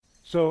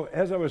So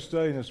as I was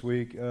studying this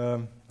week,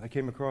 I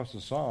came across a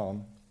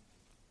psalm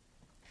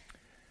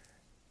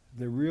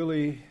that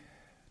really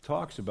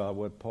talks about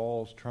what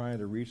Paul's trying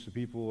to reach the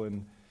people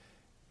in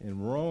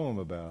Rome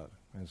about.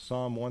 And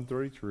Psalm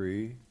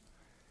 133,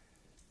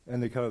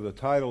 and the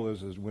title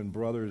is When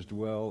Brothers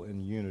Dwell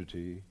in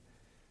Unity.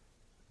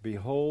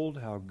 Behold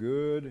how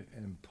good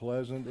and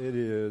pleasant it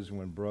is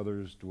when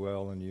brothers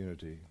dwell in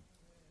unity.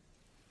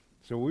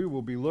 So we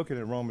will be looking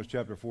at Romans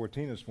chapter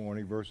 14 this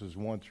morning, verses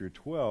 1 through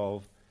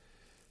 12,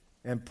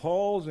 and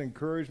Paul's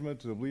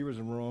encouragement to the believers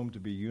in Rome to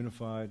be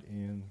unified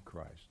in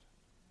Christ.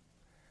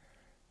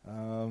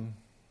 We're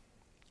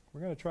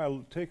going to try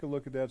to take a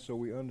look at that so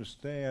we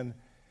understand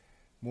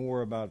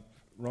more about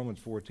Romans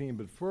 14,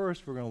 but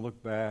first we're going to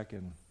look back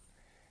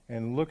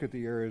and look at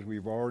the areas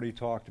we've already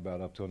talked about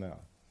up till now.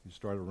 We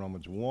started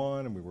Romans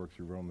 1 and we worked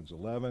through Romans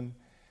 11.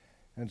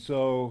 And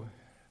so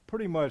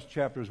pretty much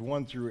chapters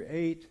 1 through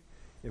 8,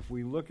 if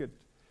we look at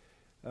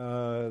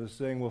this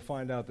thing, we'll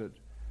find out that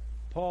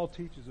Paul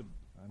teaches,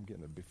 I'm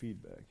getting a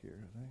feedback here,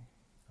 I think.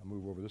 I'll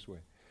move over this way.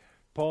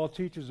 Paul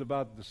teaches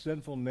about the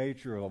sinful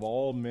nature of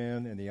all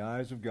men in the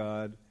eyes of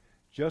God,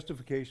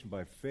 justification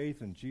by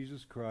faith in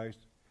Jesus Christ,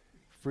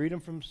 freedom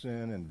from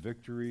sin, and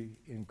victory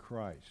in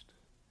Christ.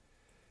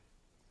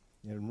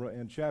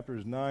 In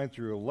chapters 9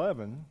 through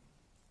 11,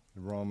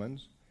 in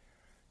Romans,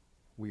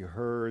 we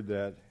heard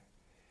that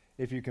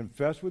if you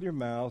confess with your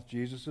mouth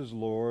Jesus is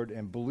Lord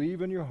and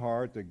believe in your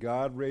heart that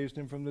God raised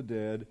him from the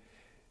dead,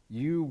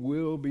 you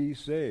will be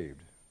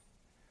saved.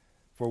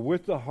 For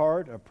with the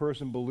heart a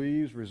person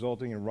believes,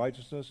 resulting in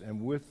righteousness,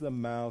 and with the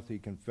mouth he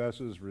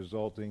confesses,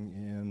 resulting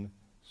in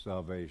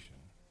salvation.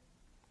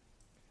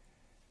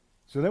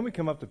 So then we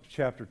come up to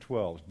chapter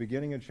 12.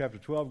 Beginning in chapter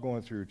 12,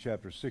 going through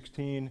chapter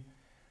 16,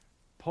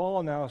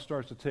 Paul now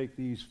starts to take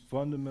these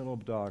fundamental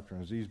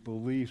doctrines, these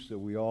beliefs that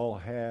we all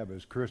have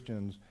as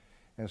Christians,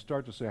 and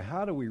start to say,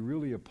 how do we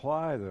really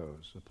apply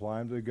those? Apply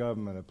them to the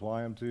government,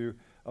 apply them to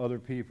other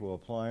people,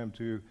 apply them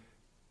to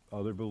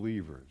other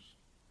believers.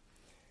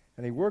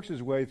 And he works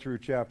his way through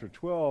chapter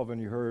 12,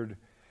 and you heard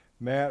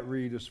Matt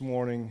read this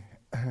morning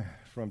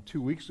from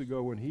 2 weeks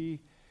ago when he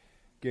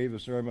gave a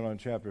sermon on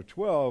chapter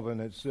 12,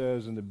 and it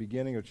says in the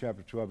beginning of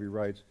chapter 12, he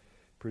writes,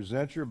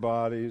 present your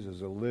bodies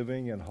as a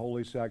living and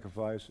holy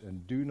sacrifice,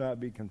 and do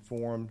not be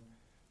conformed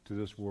to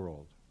this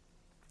world.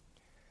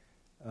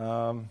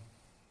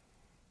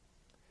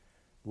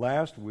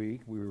 Last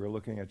week, we were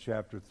looking at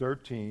chapter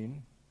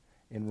 13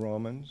 in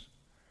Romans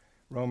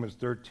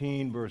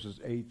 13, verses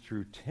 8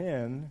 through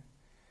 10,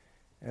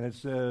 and it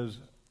says,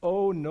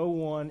 owe no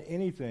one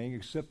anything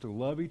except to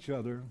love each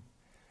other,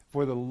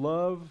 for the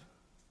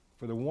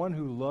one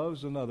who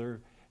loves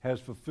another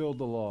has fulfilled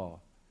the law.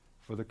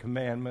 For the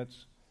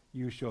commandments,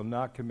 you shall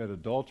not commit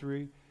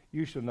adultery,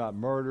 you shall not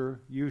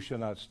murder, you shall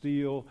not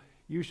steal,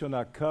 you shall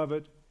not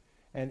covet,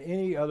 and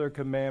any other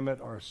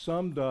commandment are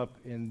summed up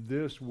in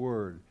this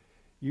word.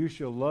 You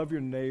shall love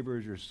your neighbor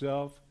as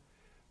yourself.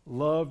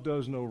 Love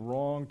does no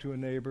wrong to a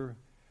neighbor.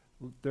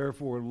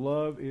 Therefore,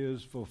 love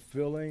is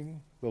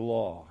fulfilling the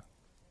law.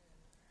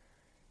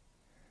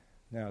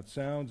 Now, it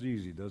sounds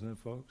easy, doesn't it,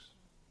 folks?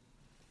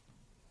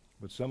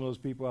 But some of those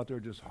people out there are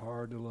just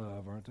hard to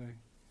love, aren't they?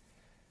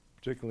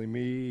 Particularly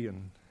me,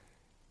 and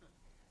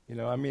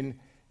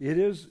it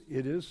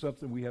is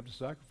something we have to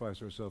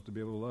sacrifice ourselves to be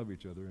able to love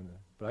each other.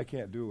 But I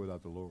can't do it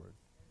without the Lord.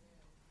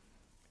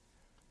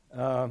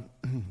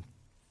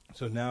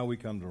 So now we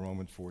come to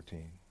Romans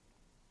 14.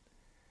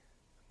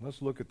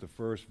 Let's look at the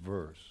first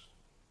verse.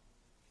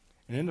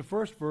 And in the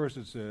first verse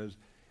it says,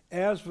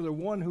 as for the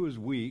one who is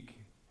weak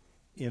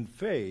in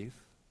faith,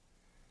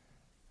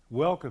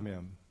 welcome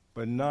him,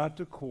 but not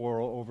to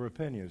quarrel over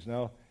opinions.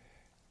 Now,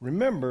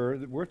 remember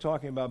that we're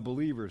talking about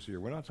believers here.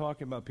 We're not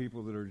talking about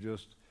people that are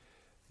just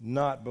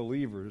not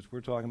believers.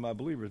 We're talking about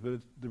believers.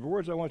 But the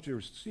words I want you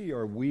to see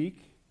are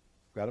weak,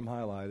 got them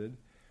highlighted,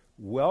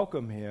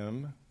 welcome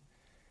him,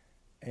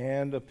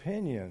 and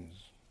opinions.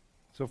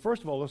 So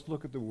first of all, let's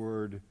look at the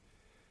word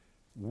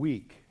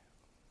weak,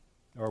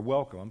 or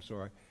welcome, I'm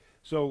sorry.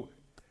 So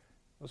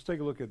let's take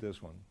a look at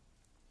this one.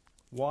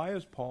 Why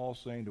is Paul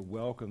saying to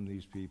welcome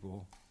these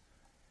people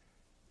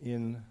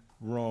in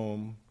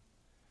Rome?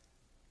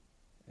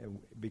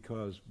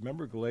 Because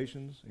remember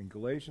Galatians? In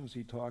Galatians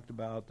he talked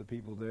about the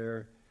people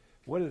there.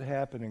 What had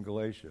happened in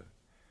Galatia?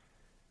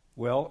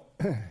 Well,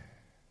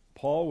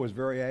 Paul was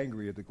very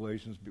angry at the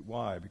Galatians.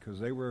 Why? Because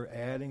they were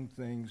adding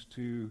things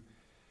to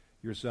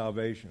your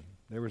salvation.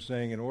 They were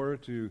saying in order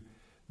to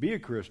be a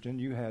Christian,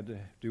 you had to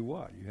do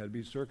what? You had to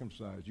be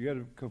circumcised. You had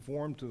to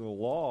conform to the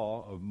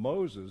law of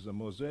Moses, the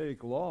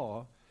Mosaic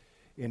law,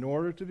 in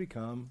order to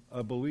become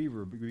a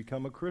believer,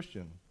 become a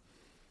Christian.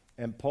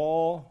 And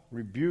Paul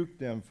rebuked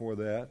them for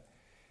that.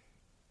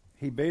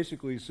 He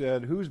basically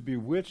said, who's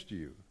bewitched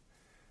you?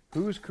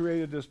 Who's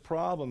created this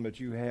problem that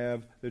you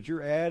have, that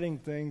you're adding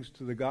things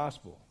to the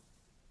gospel?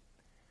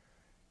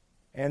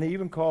 And he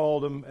even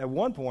called them, at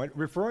one point,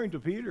 referring to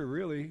Peter,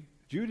 really,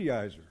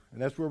 Judaizer.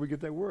 And that's where we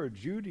get that word,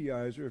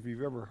 Judaizer, if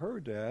you've ever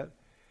heard that.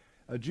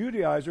 A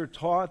Judaizer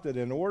taught that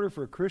in order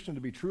for a Christian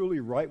to be truly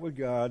right with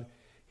God,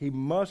 he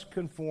must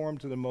conform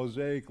to the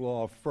Mosaic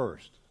law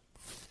first.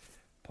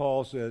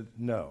 Paul said,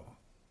 no,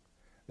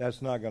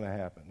 that's not going to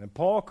happen. And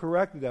Paul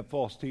corrected that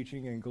false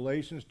teaching in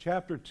Galatians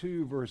chapter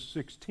 2, verse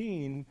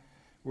 16,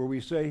 where we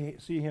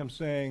see him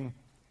saying,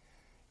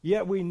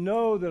 yet we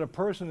know that a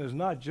person is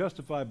not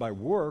justified by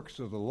works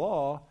of the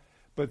law,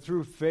 but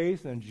through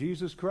faith in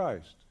Jesus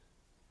Christ.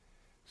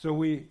 So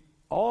we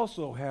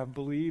also have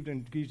believed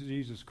in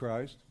Jesus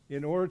Christ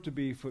in order to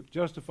be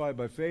justified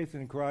by faith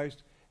in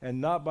Christ and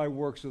not by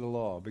works of the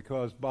law,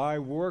 because by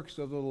works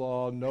of the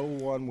law no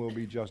one will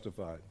be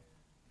justified.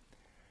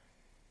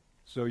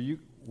 So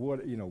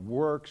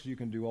works, you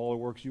can do all the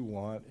works you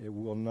want. It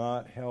will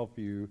not help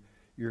you.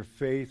 Your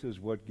faith is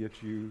what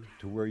gets you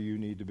to where you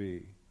need to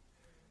be.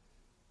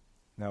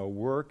 Now,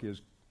 work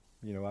is,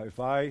 if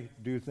I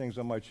do things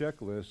on my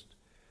checklist,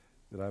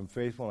 that I'm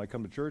faithful and I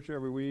come to church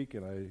every week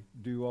and I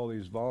do all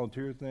these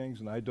volunteer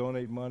things and I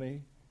donate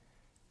money,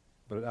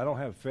 but I don't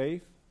have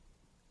faith,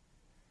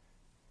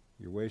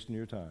 you're wasting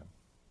your time.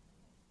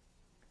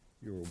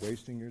 You're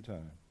wasting your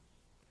time.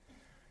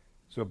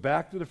 So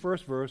back to the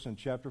first verse in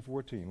chapter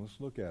 14.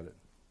 Let's look at it.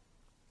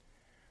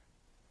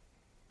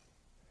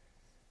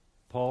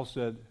 Paul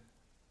said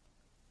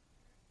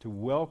to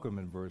welcome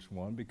in verse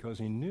 1 because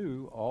he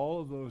knew all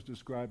of those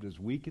described as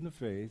weak in the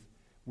faith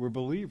were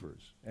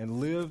believers and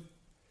lived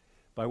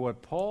by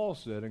what Paul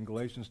said in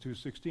Galatians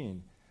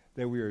 2:16,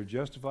 that we are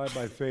justified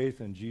by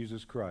faith in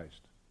Jesus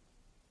Christ.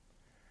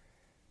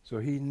 So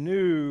he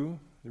knew,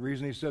 the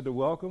reason he said to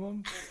welcome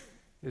them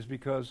is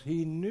because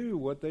he knew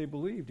what they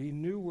believed. He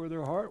knew where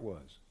their heart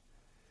was.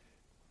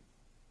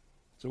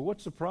 So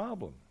what's the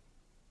problem?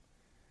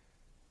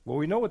 Well,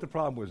 we know what the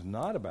problem was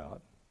not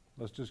about.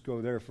 Let's just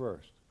go there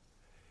first.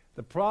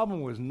 The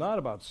problem was not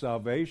about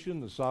salvation,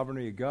 the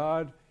sovereignty of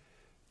God,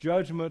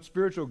 judgment,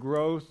 spiritual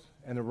growth,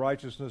 and the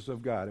righteousness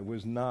of God. It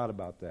was not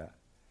about that.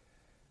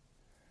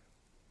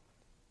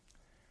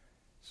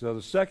 So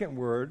the second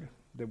word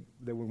that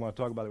we want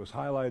to talk about that was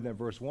highlighted in that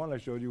verse 1 I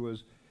showed you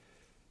was,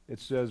 it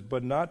says,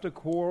 but not to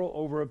quarrel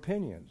over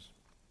opinions.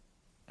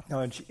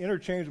 Now,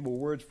 interchangeable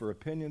words for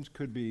opinions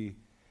could be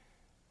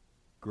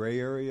gray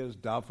areas,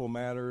 doubtful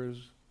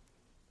matters,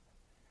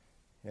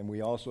 and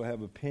we also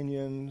have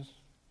opinions.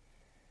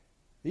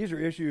 These are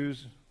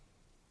issues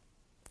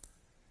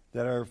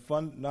that are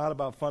not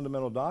about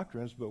fundamental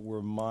doctrines, but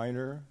were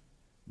minor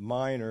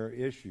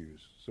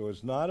issues. So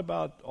it's not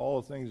about all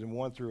the things in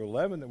 1 through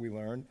 11 that we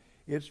learned.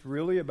 It's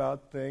really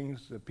about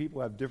things that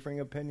people have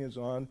differing opinions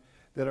on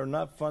that are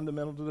not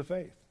fundamental to the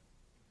faith.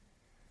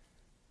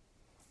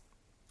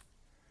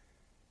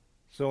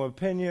 So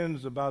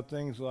opinions about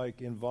things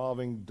like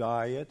involving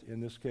diet,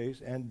 in this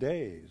case, and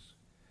days.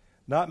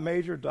 Not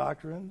major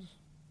doctrines,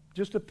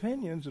 just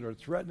opinions that are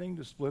threatening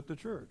to split the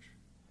church.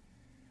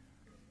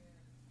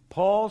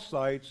 Paul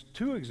cites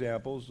two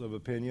examples of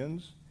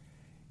opinions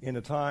in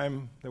the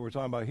time that we're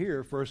talking about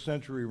here, first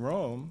century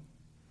Rome,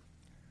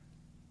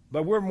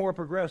 but we're more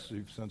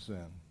progressive since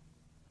then.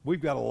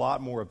 We've got a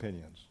lot more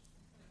opinions,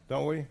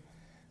 don't we?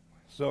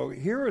 So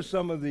here are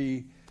some of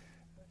the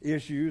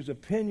issues,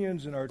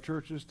 opinions in our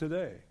churches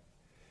today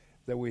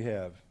that we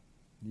have.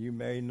 You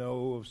may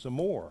know of some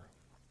more.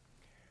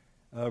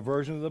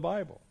 Version of the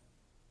Bible.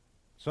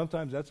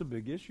 Sometimes that's a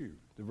big issue,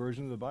 the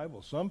version of the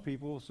Bible. Some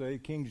people say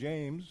King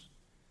James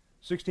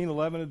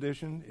 1611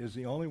 edition is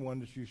the only one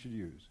that you should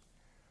use.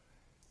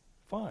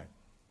 Fine.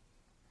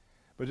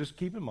 But just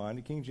keep in mind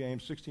the King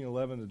James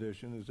 1611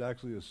 edition is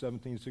actually the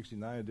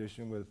 1769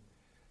 edition with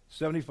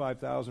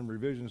 75,000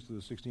 revisions to the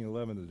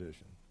 1611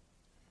 edition.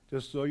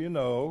 Just so you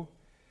know,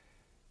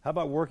 how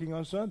about working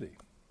on Sunday?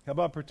 How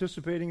about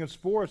participating in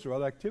sports or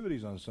other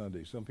activities on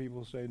Sunday? Some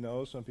people say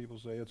no, some people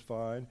say it's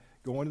fine.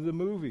 Going to the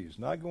movies,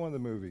 not going to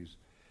the movies.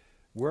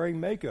 Wearing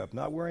makeup,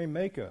 not wearing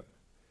makeup.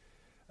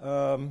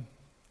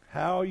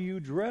 How you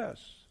dress.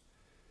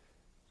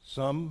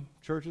 Some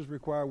churches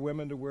require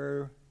women to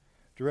wear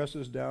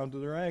dresses down to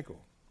their ankle.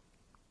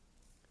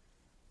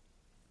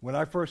 When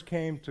I first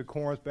came to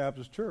Corinth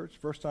Baptist Church,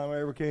 first time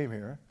I ever came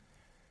here,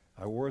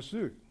 I wore a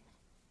suit.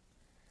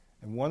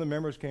 And one of the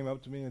members came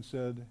up to me and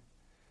said,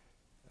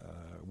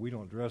 we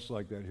don't dress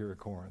like that here at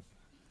Corinth.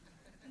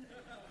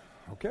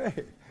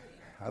 Okay.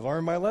 I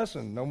learned my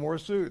lesson. No more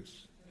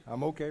suits.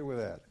 I'm okay with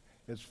that.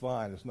 It's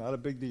fine. It's not a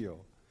big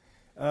deal.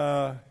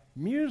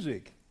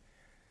 Music.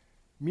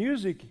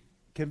 Music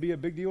can be a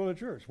big deal in a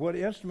church. What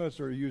instruments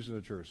are used in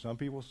a church? Some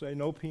people say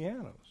no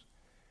pianos.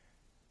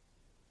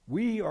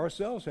 We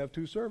ourselves have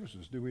two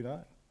services, do we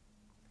not?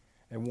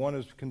 And one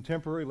is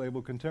contemporary,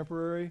 labeled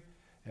contemporary,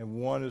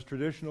 and one is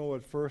traditional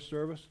at first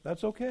service.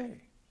 That's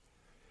okay.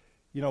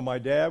 You know, my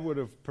dad would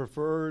have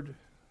preferred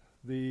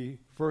the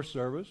first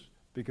service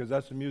because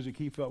that's the music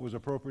he felt was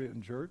appropriate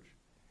in church.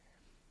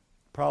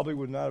 Probably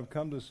would not have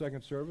come to the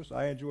second service.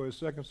 I enjoy the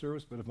second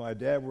service, but if my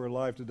dad were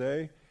alive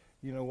today,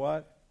 you know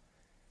what?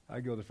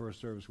 I'd go to the first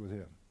service with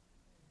him.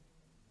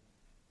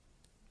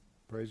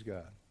 Praise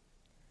God.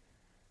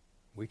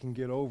 We can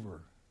get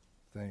over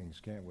things,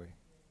 can't we?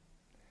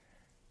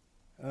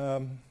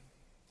 And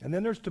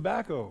then there's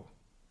tobacco.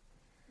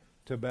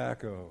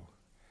 Tobacco.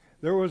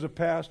 There was a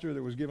pastor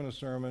that was giving a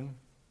sermon,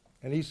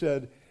 and he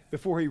said,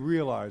 before he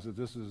realized that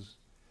this is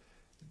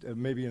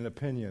maybe an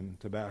opinion,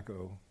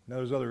 tobacco. Now,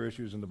 there's other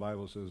issues in the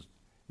Bible that says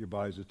your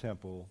body's a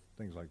temple,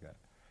 things like that.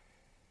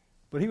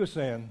 But he was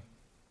saying,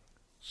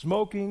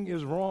 smoking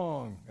is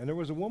wrong. And there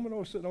was a woman who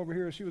was sitting over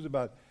here. She was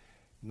about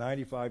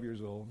 95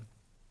 years old.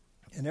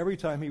 And every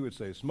time he would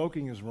say,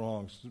 smoking is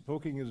wrong,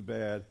 smoking is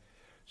bad,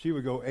 she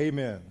would go,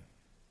 amen.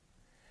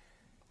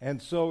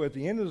 And so at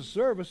the end of the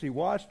service, he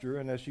watched her,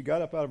 and as she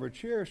got up out of her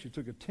chair, she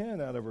took a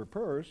 10 out of her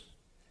purse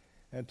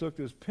and took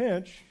this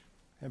pinch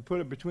and put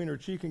it between her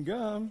cheek and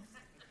gum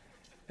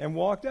and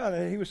walked out.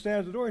 And he was standing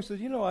at the door. He said,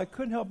 I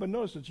couldn't help but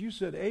notice that you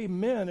said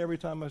amen every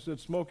time I said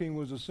smoking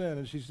was a sin.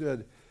 And she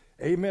said,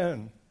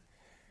 amen.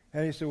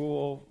 And he said,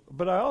 well,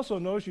 but I also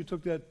noticed you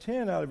took that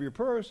 10 out of your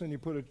purse and you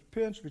put a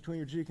pinch between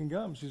your cheek and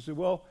gum. She said,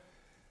 well,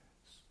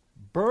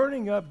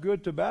 burning up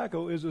good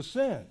tobacco is a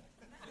sin.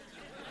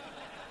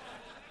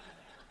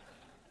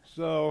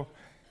 So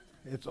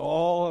it's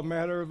all a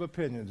matter of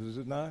opinions, is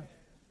it not?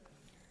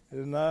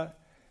 Is it not?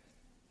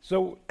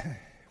 So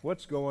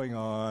what's going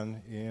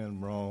on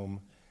in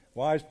Rome?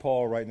 Why is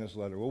Paul writing this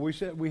letter? Well, we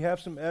said we have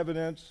some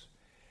evidence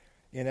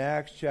in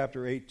Acts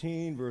chapter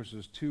 18,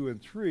 verses 2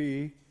 and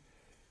 3,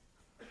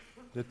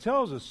 that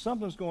tells us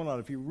something's going on.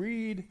 If you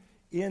read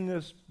in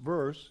this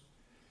verse,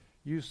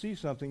 you see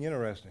something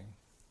interesting.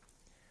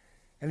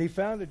 And he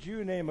found a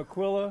Jew named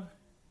Aquila,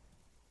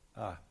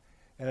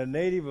 and a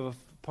native of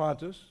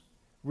Pontus,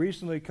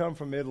 recently come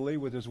from Italy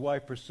with his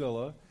wife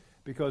Priscilla,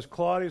 because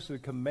Claudius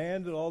had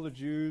commanded all the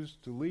Jews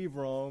to leave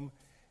Rome,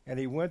 and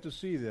he went to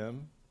see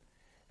them.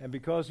 And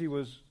because he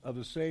was of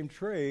the same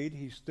trade,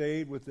 he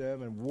stayed with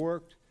them and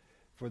worked,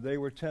 for they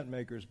were tent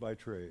makers by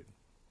trade.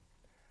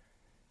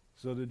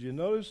 So did you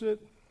notice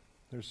it?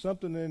 There's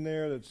something in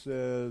there that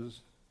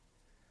says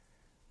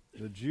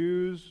the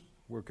Jews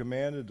were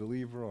commanded to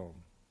leave Rome.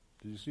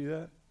 Did you see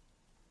that?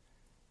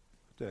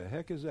 What the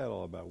heck is that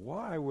all about?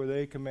 Why were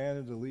they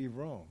commanded to leave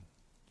Rome?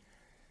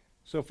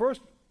 So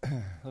first,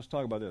 let's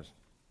talk about this.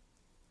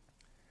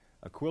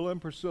 Aquila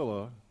and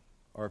Priscilla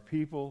are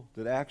people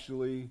that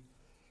actually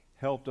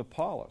helped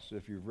Apollos.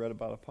 If you've read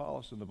about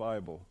Apollos in the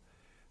Bible,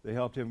 they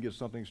helped him get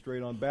something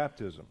straight on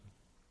baptism.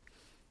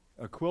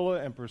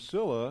 Aquila and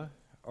Priscilla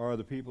are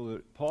the people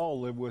that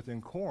Paul lived with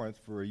in Corinth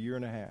for a year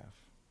and a half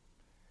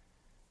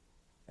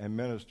and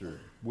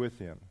ministered with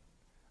him.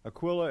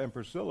 Aquila and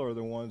Priscilla are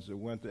the ones that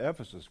went to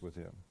Ephesus with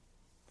him.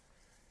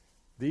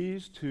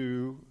 These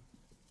two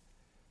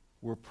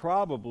were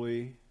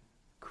probably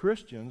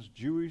Christians,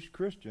 Jewish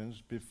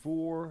Christians,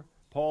 before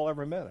Paul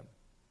ever met him.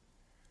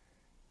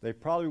 They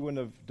probably wouldn't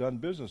have done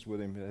business with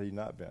him had he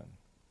not been.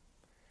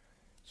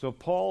 So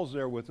Paul's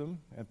there with them,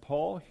 and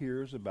Paul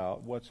hears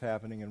about what's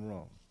happening in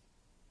Rome.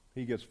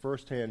 He gets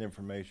firsthand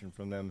information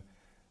from them.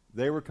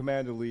 They were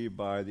commanded to leave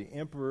by the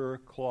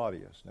Emperor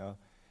Claudius. Now,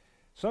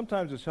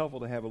 sometimes it's helpful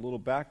to have a little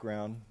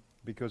background,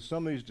 because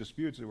some of these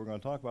disputes that we're going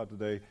to talk about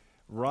today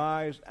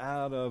rise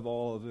out of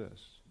all of this.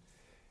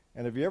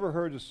 And have you ever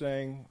heard the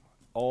saying,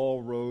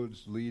 all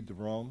roads lead to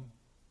Rome?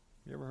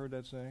 You ever heard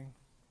that saying?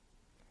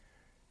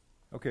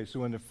 Okay,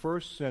 so in the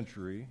first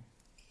century,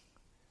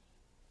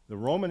 the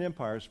Roman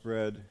Empire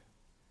spread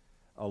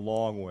a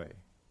long way,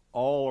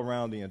 all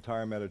around the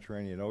entire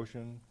Mediterranean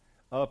Ocean,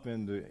 up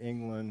into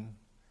England,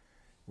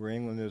 where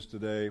England is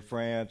today,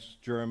 France,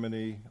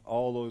 Germany,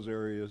 all those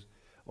areas,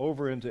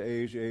 over into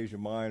Asia, Asia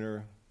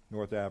Minor,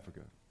 North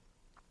Africa.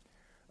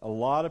 A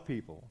lot of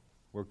people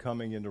were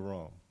coming into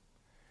Rome.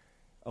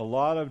 A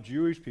lot of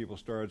Jewish people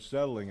started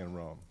settling in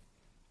Rome.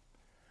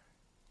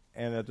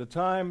 And at the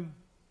time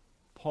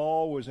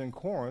Paul was in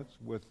Corinth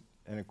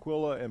and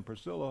Aquila and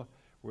Priscilla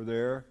were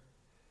there,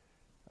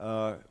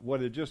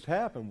 what had just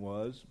happened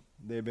was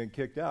they had been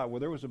kicked out.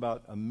 Well, there was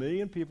about 1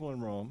 million people in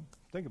Rome.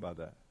 Think about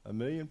that. 1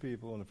 million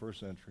people in the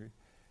first century.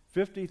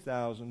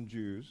 50,000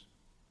 Jews.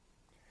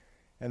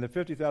 And the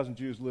 50,000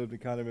 Jews lived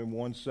kind of in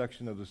one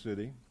section of the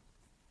city.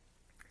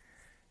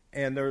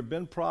 And there had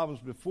been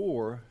problems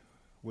before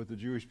with the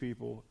Jewish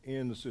people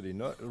in the city.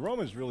 No, the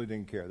Romans really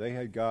didn't care. They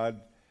had God.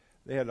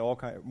 They had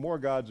more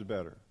gods the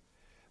better.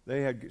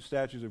 They had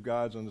statues of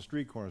gods on the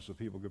street corners so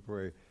people could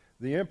pray.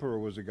 The emperor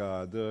was a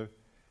god. So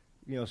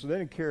they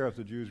didn't care if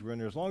the Jews were in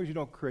there, as long as you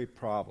don't create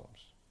problems.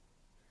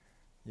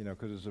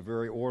 Because it's a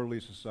very orderly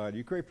society.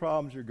 You create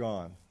problems, you're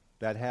gone.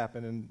 That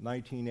happened in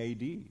 19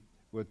 A.D.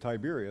 with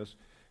Tiberius,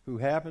 who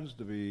happens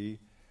to be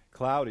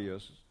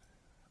Claudius'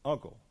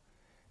 uncle.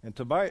 And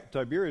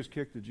Tiberius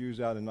kicked the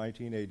Jews out in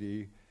 19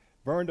 A.D.,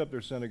 burned up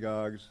their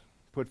synagogues,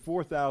 put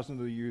 4,000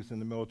 of the youth in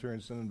the military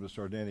and sent them to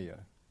Sardinia.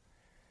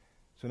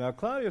 So now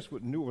Claudius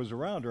was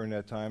around during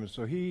that time, and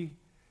so he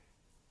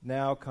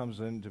now comes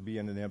in to be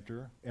an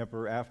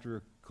emperor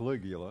after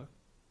Caligula.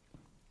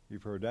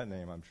 You've heard that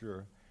name, I'm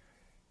sure,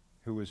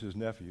 who was his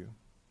nephew.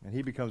 And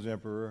he becomes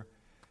emperor,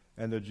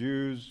 and the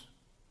Jews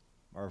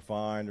are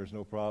fine, there's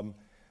no problem.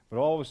 But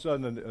all of a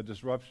sudden a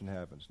disruption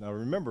happens. Now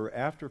remember,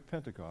 after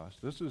Pentecost,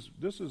 this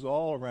is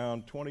all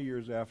around 20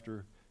 years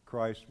after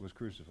Christ was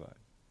crucified.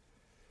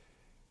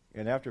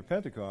 And after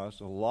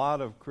Pentecost, a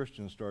lot of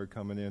Christians started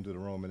coming into the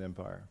Roman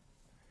Empire.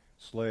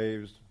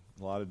 Slaves,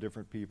 a lot of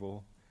different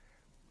people.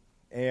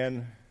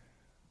 And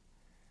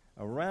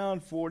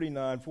around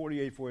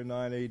 48,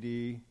 49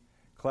 AD,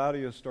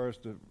 Claudius starts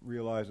to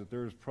realize that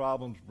there's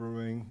problems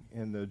brewing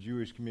in the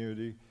Jewish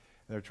community. And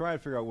they're trying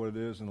to figure out what it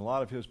is. And a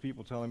lot of his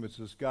people tell him it's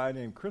this guy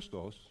named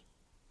Christos.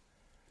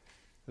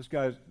 This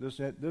guy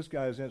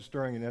is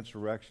stirring an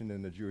insurrection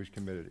in the Jewish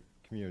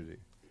community.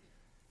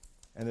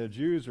 And the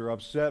Jews are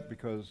upset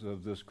because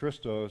of this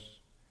Christos.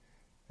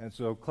 And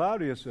so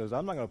Claudius says,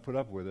 I'm not going to put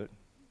up with it.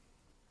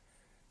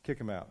 Kick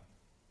him out.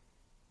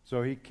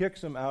 So he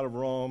kicks him out of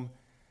Rome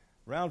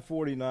around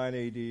 49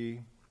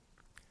 AD.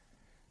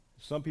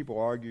 Some people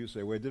argue,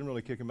 say, well, he didn't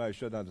really kick him out. He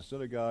shut down the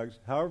synagogues.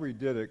 However he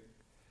did it,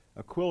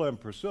 Aquila and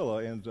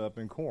Priscilla ends up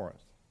in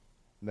Corinth.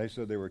 And they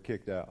said they were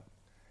kicked out.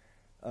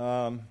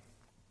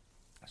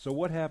 So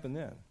what happened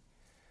then?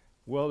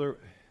 Well,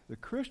 the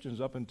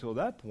Christians up until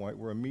that point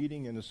were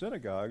meeting in the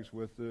synagogues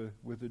with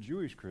the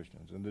Jewish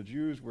Christians. And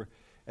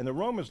the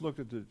Romans looked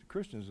at the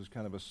Christians as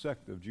kind of a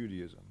sect of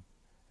Judaism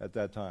at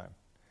that time.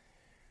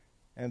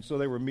 And so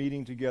they were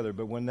meeting together.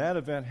 But when that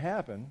event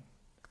happened,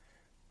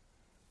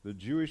 the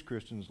Jewish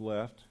Christians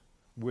left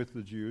with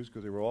the Jews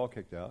because they were all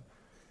kicked out.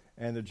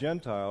 And the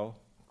Gentile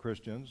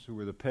Christians, who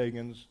were the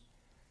pagans,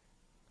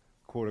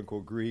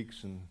 quote-unquote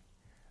Greeks and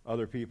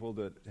other people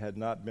that had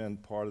not been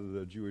part of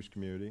the Jewish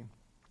community,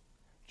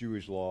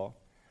 Jewish law,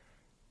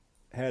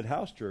 had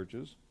house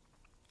churches.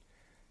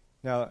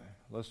 Now,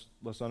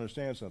 let's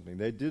understand something.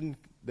 They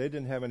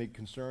didn't have any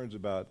concerns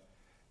about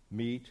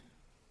meat,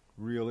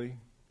 really.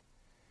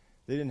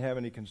 They didn't have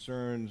any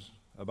concerns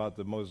about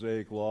the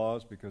Mosaic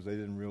laws because they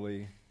didn't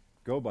really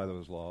go by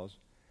those laws.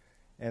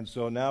 And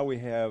so now we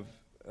have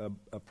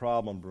a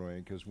problem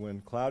brewing because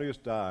when Claudius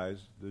dies,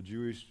 the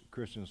Jewish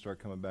Christians start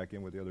coming back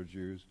in with the other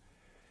Jews.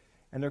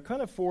 And they're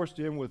kind of forced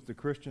in with the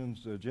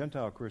Christians, the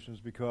Gentile Christians,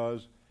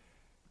 because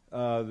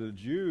the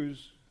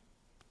Jews,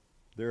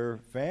 their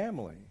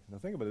family, now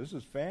think about it, this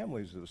is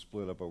families that have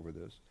split up over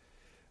this.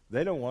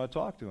 They don't want to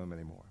talk to him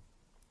anymore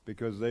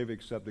because they've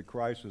accepted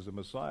Christ as the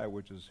Messiah,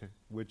 which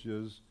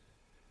is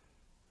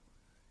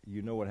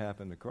you know what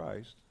happened to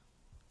Christ.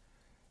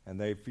 And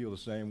they feel the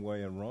same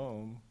way in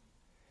Rome,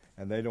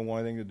 and they don't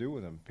want anything to do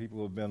with him.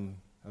 People have been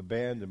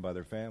abandoned by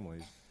their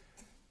families.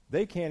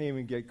 They can't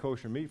even get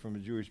kosher meat from a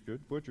Jewish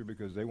butcher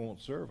because they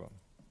won't serve them.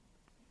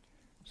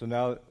 So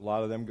now a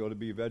lot of them go to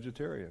be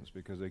vegetarians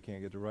because they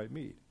can't get the right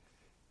meat.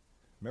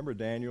 Remember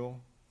Daniel,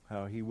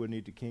 how he wouldn't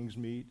eat the king's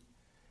meat,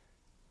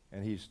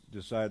 and he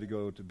decided to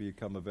go to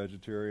become a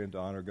vegetarian to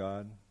honor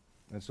God?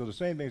 And so the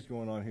same thing's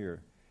going on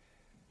here.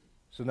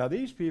 So now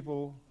these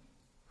people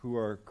who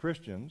are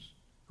Christians,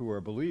 who are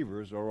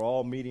believers, are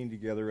all meeting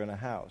together in a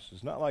house.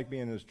 It's not like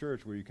being in this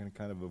church where you can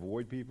kind of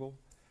avoid people.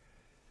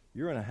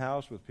 You're in a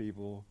house with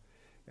people,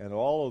 and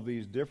all of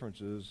these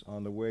differences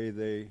on the way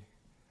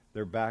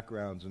their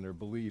backgrounds and their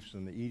beliefs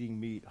and the eating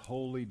meat,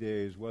 holy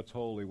days, what's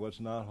holy, what's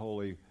not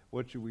holy,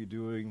 what should we be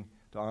doing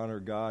to honor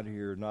God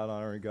here, not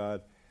honoring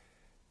God,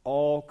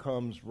 all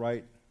comes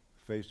right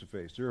face to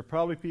face. There are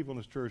probably people in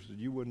this church that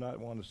you would not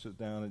want to sit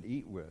down and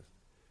eat with.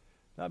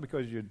 Not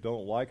because you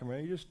don't like them,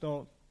 you just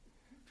don't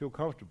feel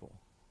comfortable.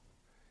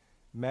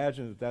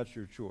 Imagine that that's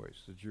your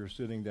choice, that you're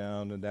sitting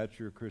down and that's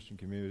your Christian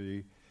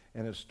community,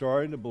 and it's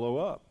starting to blow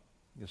up.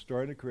 It's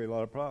starting to create a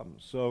lot of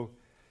problems. So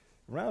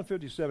around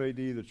 57 AD,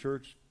 the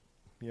church,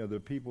 the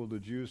people, the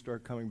Jews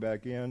start coming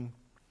back in,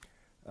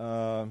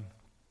 and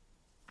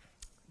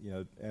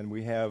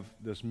we have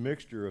this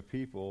mixture of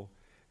people.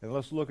 And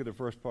let's look at the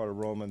first part of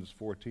Romans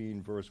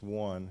 14, verse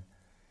 1,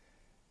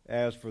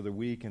 as for the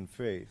weak in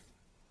faith.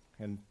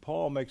 And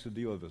Paul makes a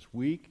deal of this,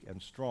 weak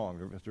and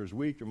strong. If there's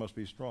weak, there must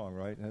be strong,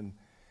 right? And,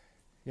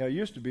 it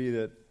used to be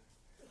that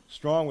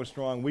strong was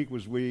strong, weak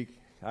was weak.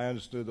 I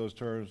understood those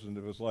terms, and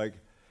it was like,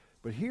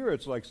 but here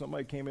it's like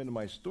somebody came into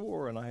my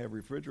store, and I have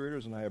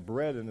refrigerators, and I have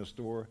bread in the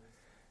store,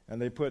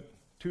 and they put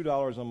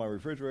 $2 on my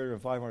refrigerator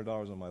and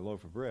 $500 on my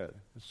loaf of bread.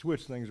 It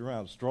switched things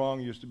around.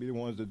 Strong used to be the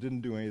ones that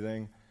didn't do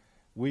anything.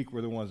 Weak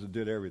were the ones that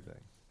did everything.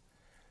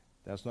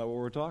 That's not what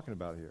we're talking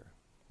about here.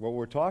 What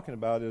we're talking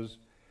about is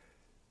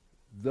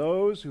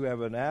those who have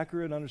an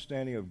accurate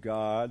understanding of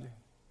God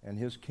and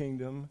His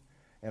kingdom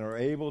and are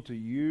able to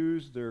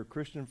use their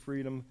Christian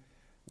freedom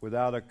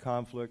without a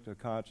conflict of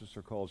conscience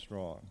are called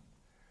strong.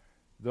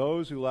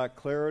 Those who lack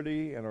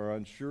clarity and are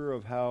unsure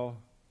of how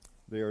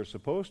they are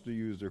supposed to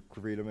use their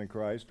freedom in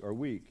Christ are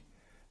weak.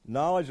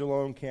 Knowledge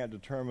alone can't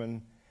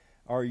determine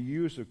our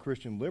use of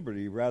Christian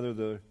liberty. Rather,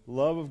 the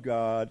love of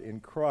God in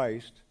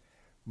Christ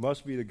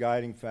must be the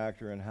guiding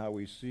factor in how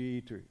we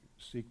seek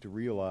to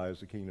realize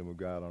the kingdom of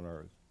God on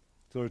earth.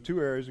 So there are two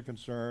areas of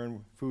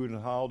concern, food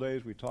and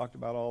holidays. We talked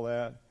about all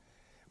that.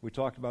 We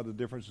talked about the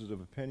differences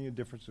of opinion,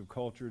 difference of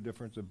culture,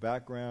 difference of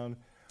background.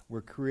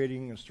 We're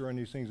creating and stirring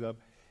these things up.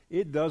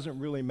 It doesn't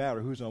really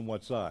matter who's on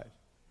what side.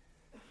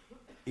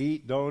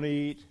 Eat, don't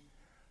eat.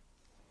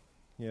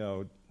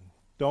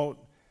 Don't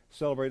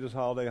celebrate this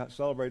holiday,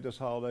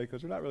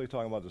 because they're not really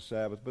talking about the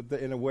Sabbath, but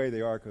in a way they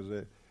are,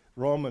 because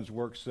Romans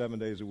works 7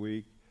 days a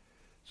week.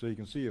 So you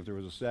can see if there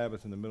was a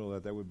Sabbath in the middle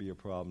of that would be a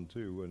problem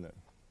too, wouldn't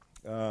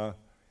it?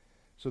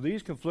 So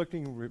these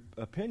conflicting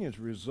opinions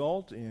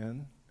result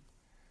in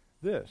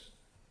this.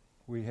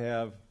 We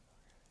have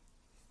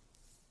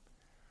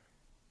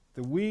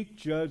the weak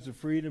judge the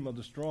freedom of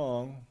the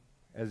strong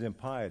as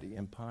impiety.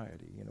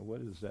 Impiety,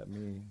 what does that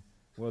mean?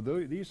 Well,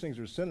 these things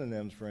are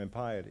synonyms for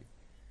impiety.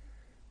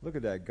 Look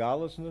at that.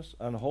 Godlessness,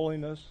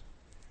 unholiness,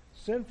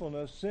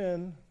 sinfulness,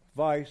 sin,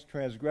 vice,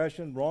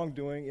 transgression,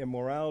 wrongdoing,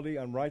 immorality,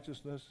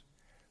 unrighteousness,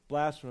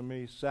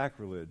 blasphemy,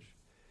 sacrilege.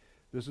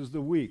 This is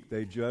the weak.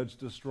 They judge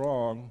the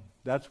strong.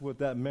 That's what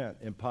that meant,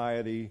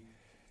 impiety.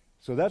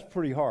 So that's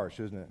pretty harsh,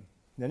 isn't it?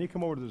 Then you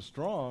come over to the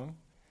strong,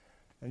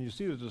 and you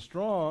see that the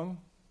strong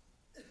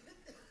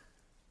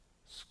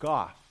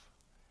scoff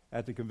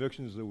at the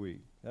convictions of the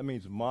weak. That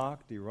means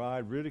mock,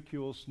 deride,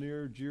 ridicule,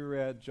 sneer, jeer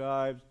at,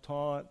 jibe,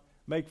 taunt,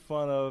 make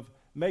fun of,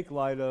 make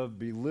light of,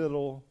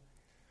 belittle.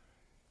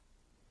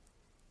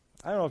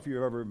 I don't know if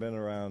you've ever been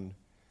around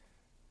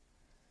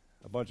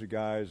a bunch of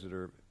guys that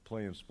are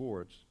playing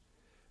sports,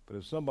 but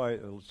if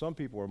some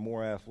people are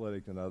more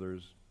athletic than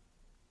others,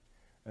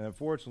 and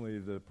unfortunately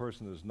the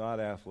person that's not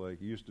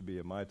athletic, used to be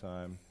at my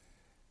time,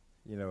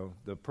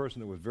 the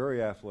person that was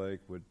very athletic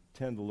would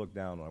tend to look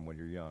down on him when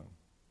you're young.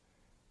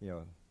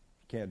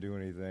 Can't do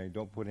anything.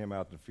 Don't put him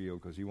out in the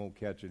field because he won't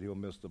catch it. He'll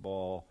miss the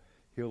ball.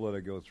 He'll let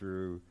it go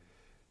through.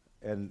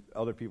 And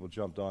other people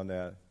jumped on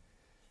that.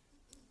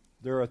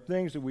 There are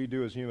things that we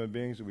do as human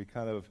beings that we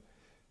kind of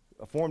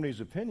form these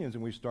opinions,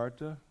 and we start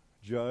to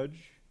judge,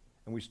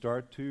 and we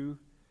start to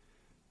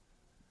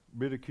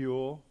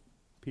ridicule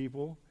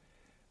people.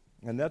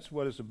 And that's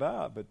what it's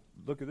about. But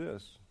look at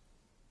this.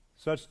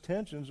 Such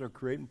tensions are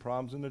creating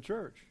problems in the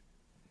church.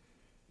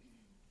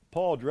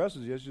 Paul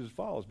addresses the issue as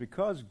follows.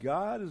 Because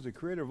God is the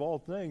creator of all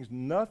things,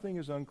 nothing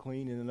is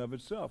unclean in and of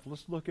itself.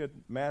 Let's look at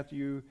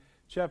Matthew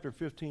chapter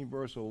 15,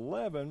 verse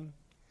 11.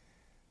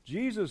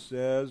 Jesus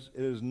says,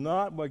 it is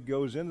not what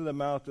goes into the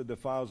mouth that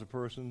defiles a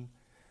person,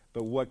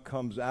 but what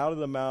comes out of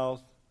the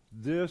mouth,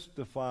 this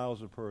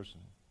defiles a person.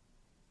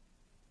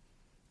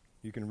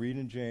 You can read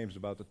in James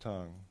about the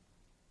tongue.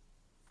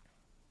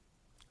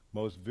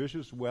 Most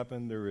vicious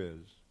weapon there is.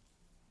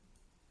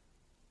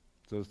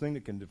 So the thing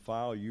that can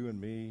defile you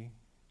and me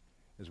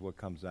is what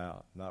comes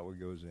out, not what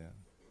goes in.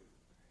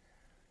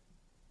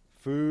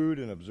 Food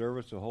and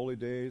observance of holy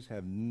days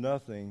have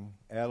nothing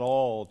at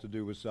all to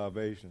do with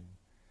salvation.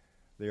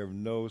 They are of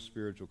no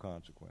spiritual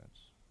consequence.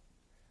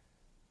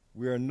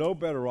 We are no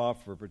better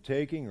off for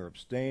partaking or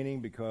abstaining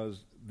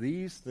because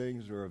these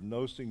things are of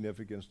no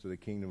significance to the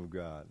kingdom of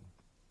God.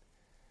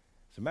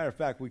 As a matter of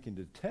fact, we can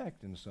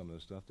detect in some of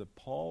this stuff that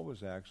Paul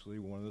was actually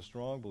one of the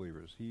strong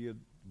believers. He had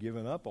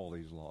given up all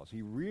these laws.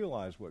 He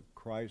realized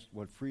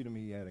what freedom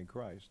he had in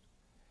Christ.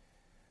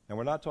 And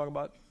we're not talking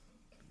about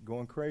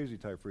going crazy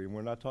type freedom.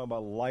 We're not talking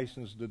about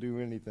license to do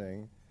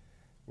anything.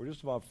 We're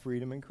just about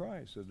freedom in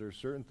Christ. So there are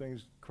certain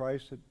things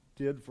Christ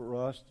did for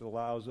us that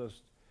allows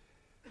us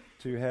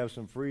to have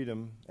some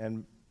freedom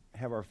and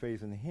have our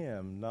faith in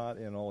him, not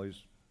in all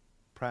these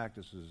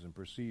practices and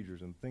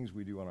procedures and things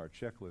we do on our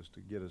checklist to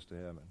get us to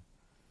heaven.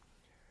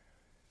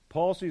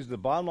 Paul sees the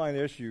bottom line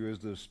issue is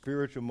the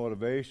spiritual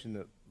motivation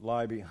that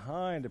lie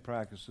behind the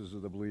practices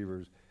of the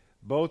believers.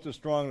 Both the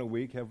strong and the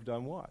weak have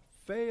done what?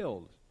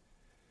 Failed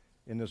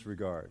in this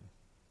regard.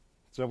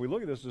 So if we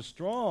look at this, the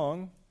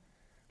strong,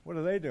 what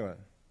are they doing?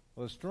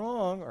 Well, the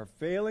strong are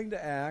failing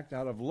to act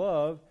out of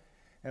love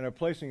and are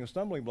placing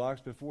stumbling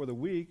blocks before the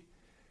weak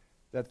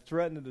that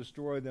threaten to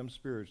destroy them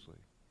spiritually.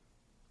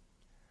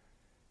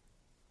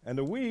 And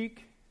the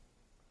weak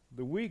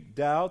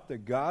doubt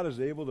that God is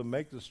able to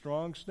make the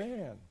strong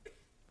stand.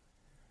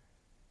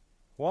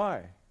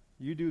 Why?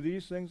 You do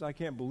these things? I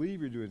can't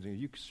believe you're doing things.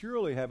 You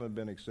surely haven't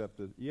been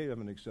accepted. You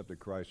haven't accepted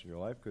Christ in your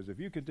life, because if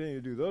you continue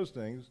to do those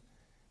things,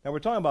 now we're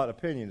talking about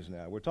opinions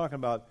now. We're talking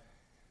about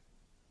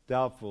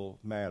doubtful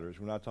matters.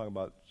 We're not talking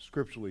about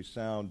scripturally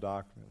sound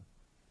doctrine.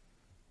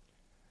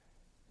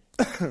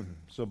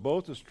 So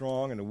both the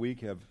strong and the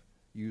weak have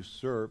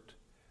usurped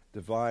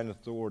divine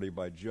authority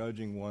by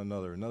judging one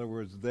another. In other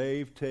words,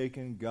 they've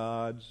taken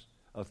God's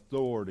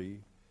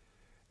authority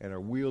and are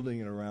wielding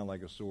it around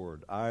like a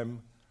sword.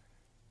 I'm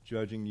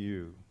judging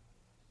you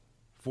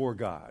for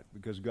God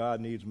because God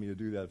needs me to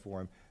do that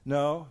for him.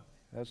 No,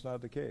 that's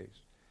not the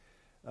case.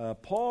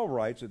 Paul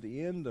writes at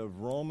the end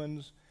of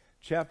Romans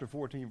chapter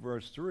 14,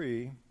 verse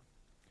 3,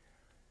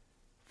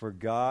 for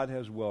God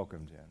has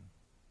welcomed him.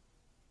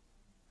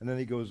 And then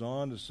he goes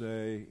on to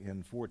say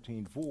in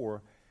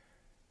 14:4,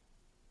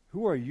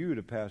 who are you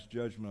to pass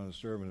judgment on the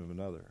servant of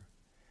another?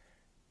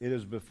 It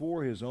is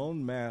before his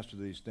own master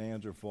that he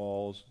stands or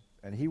falls,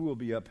 and he will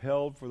be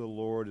upheld, for the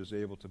Lord is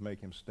able to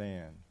make him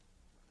stand.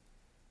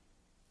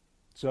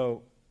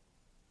 So,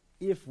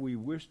 if we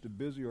wish to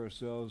busy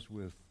ourselves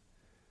with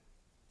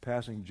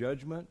passing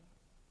judgment,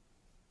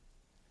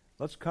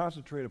 let's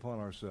concentrate upon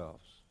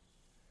ourselves,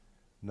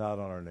 not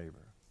on our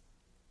neighbor.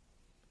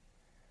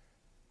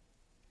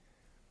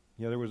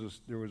 You know,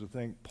 there was a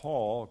thing.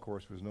 Paul, of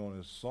course, was known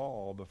as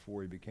Saul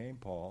before he became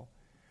Paul,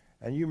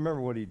 And you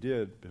remember what he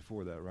did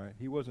before that, right?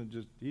 He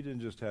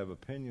didn't just have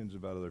opinions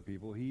about other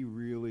people. He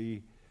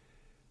really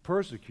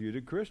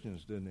persecuted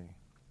Christians, didn't he?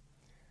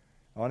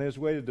 On his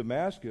way to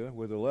Damascus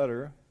with a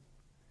letter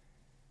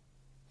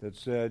that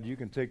said, you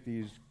can take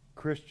these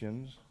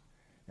Christians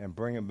and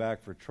bring them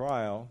back for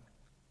trial,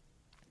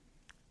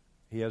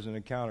 he has an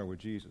encounter with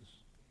Jesus.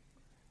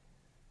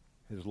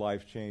 His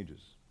life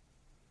changes.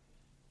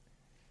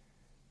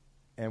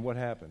 And what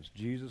happens?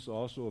 Jesus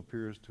also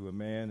appears to a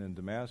man in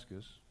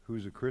Damascus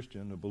who's a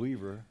Christian, a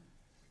believer,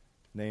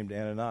 named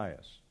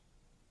Ananias.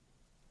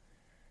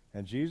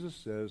 And Jesus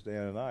says to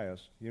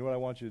Ananias, you know what I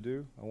want you to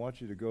do? I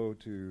want you to go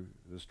to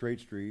the straight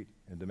street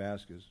in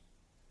Damascus,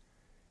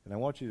 and I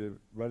want you to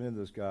run into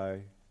this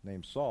guy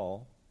named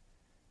Saul.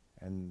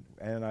 And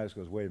Ananias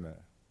goes, wait a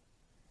minute.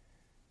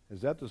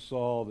 Is that the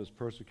Saul that's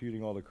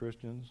persecuting all the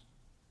Christians?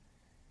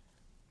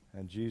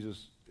 And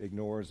Jesus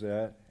ignores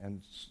that,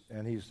 and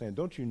he's saying,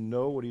 don't you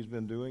know what he's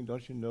been doing?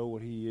 Don't you know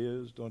what he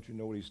is? Don't you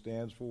know what he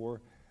stands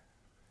for?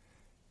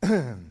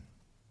 And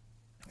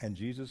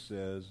Jesus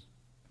says,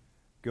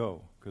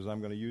 go, because I'm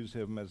going to use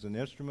him as an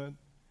instrument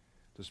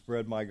to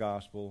spread my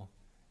gospel.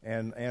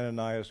 And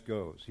Ananias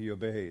goes. He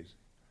obeys.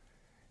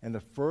 And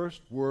the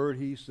first word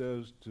he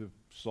says to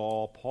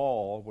Saul,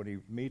 Paul, when he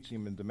meets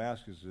him in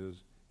Damascus is,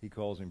 he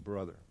calls him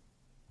brother.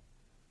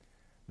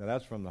 Now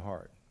that's from the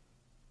heart.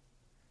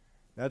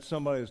 That's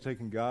somebody who's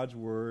taken God's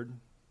word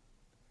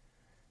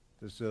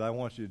that said, I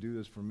want you to do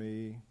this for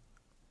me,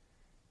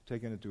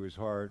 taking it to his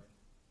heart,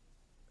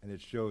 and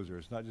it shows her.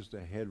 It's not just a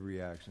head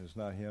reaction. It's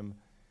not him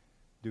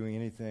doing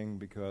anything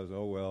because,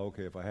 oh, well,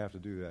 okay, if I have to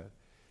do that.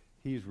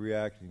 He's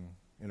reacting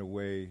in a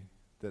way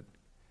that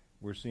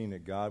we're seeing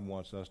that God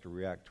wants us to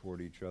react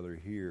toward each other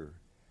here.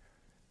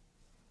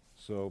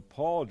 So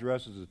Paul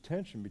addresses the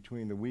tension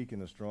between the weak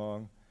and the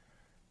strong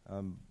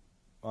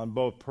on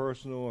both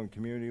personal and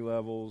community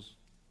levels.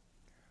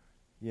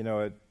 You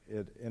know,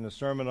 in the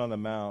Sermon on the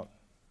Mount,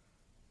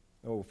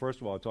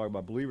 first of all, I talk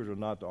about believers are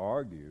not to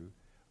argue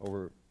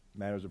over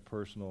matters of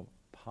personal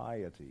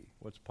piety.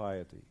 What's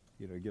piety?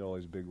 You know, you get all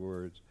these big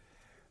words.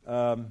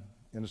 In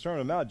the Sermon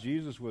on the Mount,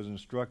 Jesus was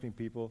instructing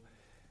people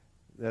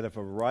that if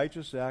a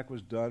righteous act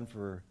was done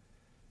for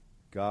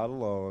God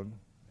alone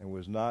and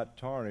was not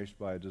tarnished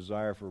by a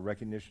desire for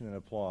recognition and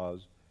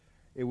applause,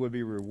 it would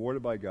be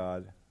rewarded by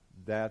God.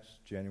 That's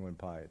genuine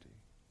piety.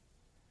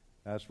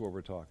 That's what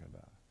we're talking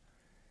about.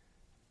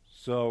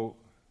 So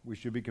we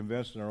should be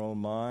convinced in our own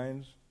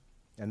minds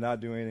and not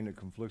do anything that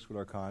conflicts with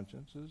our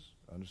consciences.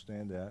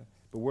 Understand that.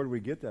 But where do we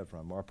get that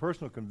from? Our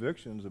personal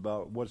convictions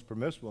about what's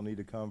permissible need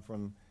to come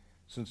from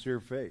sincere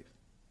faith.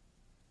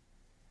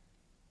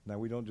 Now,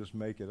 we don't just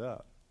make it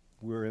up.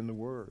 We're in the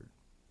Word.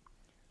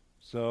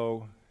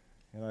 So,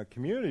 in a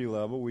community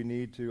level, we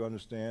need to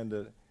understand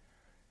that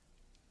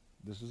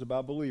this is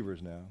about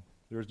believers now.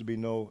 There is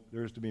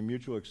to be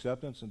mutual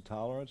acceptance and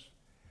tolerance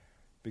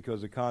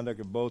because the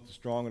conduct of both the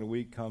strong and the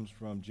weak comes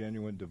from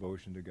genuine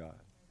devotion to God.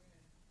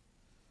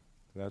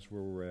 That's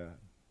where we're at.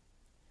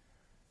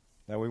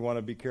 Now, we want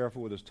to be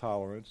careful with this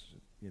tolerance,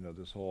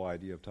 this whole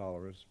idea of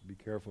tolerance. Be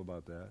careful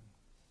about that.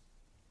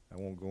 I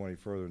won't go any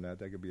further than that.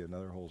 That could be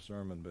another whole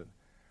sermon. But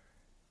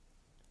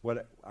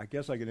what I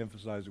guess I could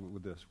emphasize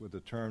with this, with the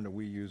term that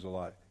we use a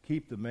lot,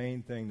 keep the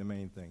main thing the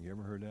main thing. You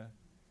ever heard that?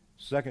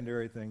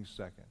 Secondary things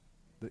second.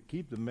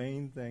 Keep the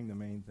main thing the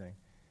main thing.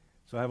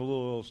 So I have a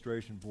little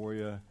illustration for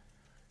you.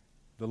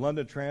 The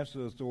London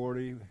Transit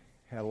Authority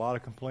had a lot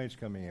of complaints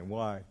coming in.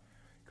 Why?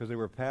 Because they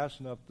were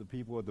passing up the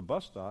people at the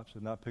bus stops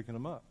and not picking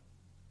them up.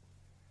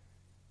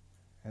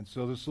 And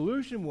so the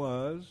solution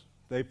was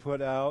they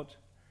put out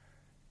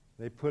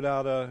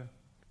a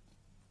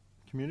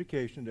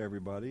communication to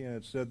everybody, and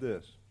it said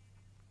this: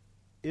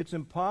 it's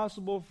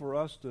impossible for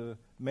us to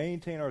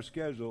maintain our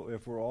schedule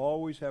if we're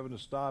always having to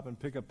stop and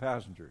pick up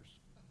passengers.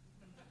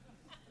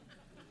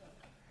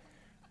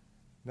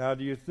 Now,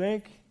 do you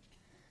think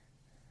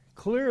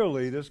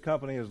clearly this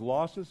company has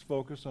lost its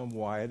focus on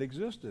why it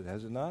existed,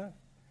 has it not?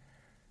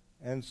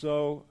 And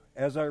so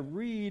as I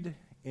read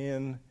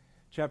in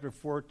chapter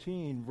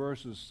 14,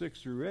 verses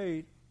 6 through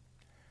 8,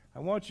 I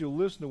want you to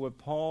listen to what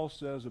Paul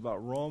says about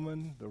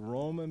the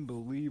Roman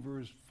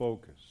believers'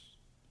 focus.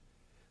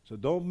 So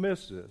don't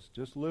miss this.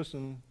 Just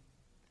listen.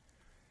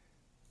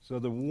 So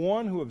the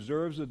one who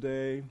observes the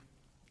day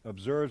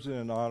observes it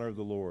in honor of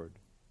the Lord.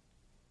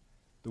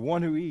 The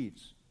one who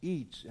eats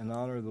in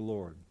honor of the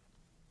Lord,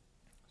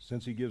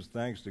 since he gives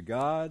thanks to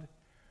God,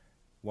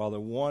 while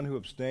the one who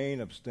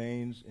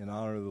abstains in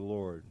honor of the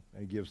Lord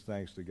and gives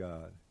thanks to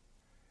God.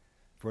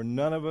 For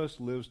none of us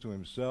lives to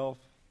himself,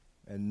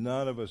 and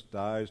none of us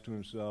dies to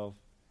himself.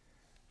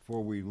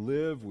 For we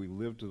live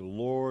to the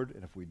Lord,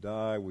 and if we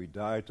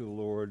die to the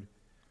Lord.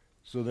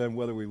 So then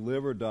whether we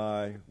live or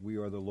die, we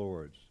are the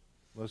Lord's.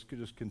 Let's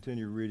just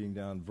continue reading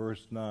down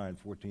verse 9,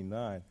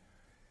 14:9.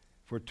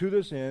 For to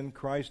this end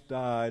Christ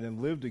died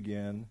and lived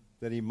again,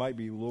 that he might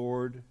be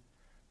Lord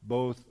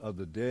both of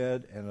the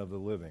dead and of the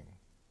living.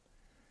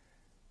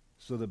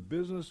 So the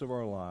business of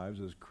our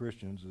lives as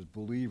Christians, as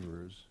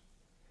believers,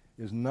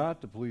 is not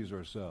to please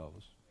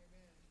ourselves.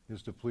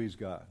 is to please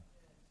God.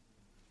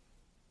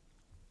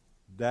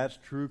 That's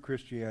true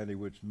Christianity,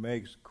 which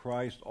makes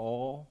Christ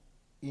all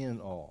in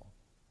all.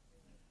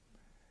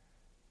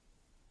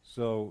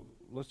 So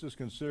let's just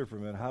consider for a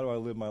minute, how do I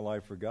live my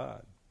life for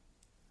God?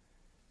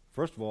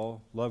 First of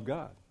all, love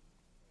God.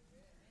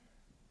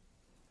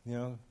 You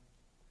know,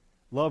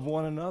 love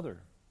one another.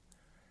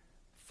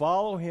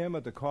 Follow him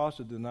at the cost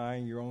of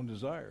denying your own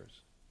desires.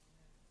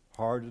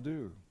 Hard to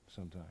do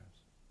sometimes.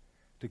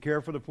 To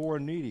care for the poor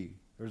and needy.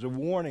 There's a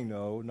warning,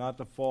 though, not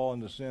to fall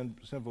into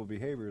sinful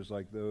behaviors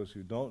like those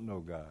who don't know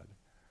God.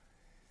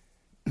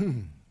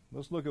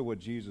 Let's look at what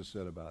Jesus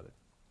said about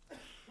it.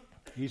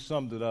 He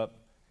summed it up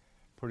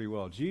pretty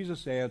well.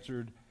 Jesus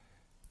answered,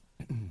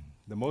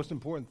 the most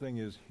important thing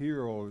is,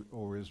 hear,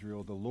 O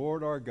Israel, the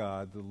Lord our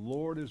God, the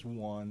Lord is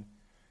one,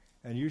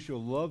 and you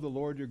shall love the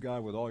Lord your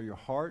God with all your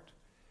heart,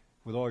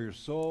 with all your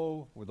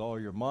soul, with all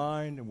your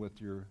mind, and with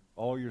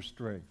all your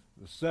strength.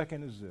 The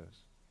second is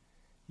this,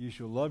 you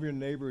shall love your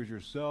neighbor as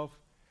yourself.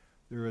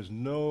 There is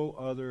no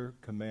other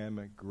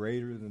commandment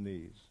greater than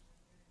these.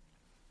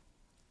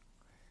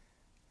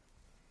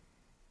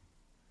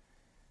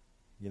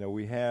 You know,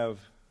 we have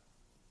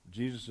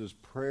Jesus'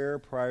 prayer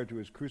prior to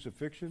his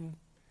crucifixion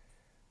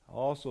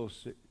also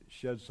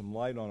sheds some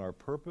light on our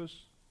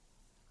purpose,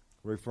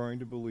 referring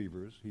to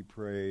believers. He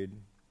prayed,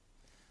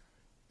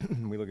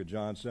 we look at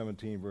John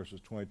 17, verses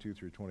 22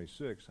 through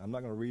 26. I'm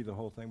not going to read the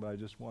whole thing, but I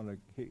just want to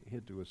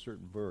hit to a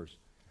certain verse.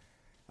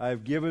 I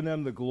have given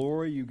them the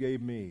glory you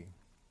gave me,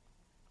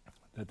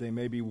 that they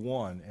may be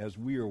one as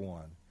we are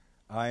one,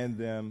 I and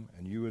them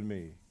and you and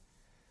me.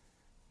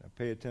 Now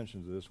pay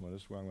attention to this one.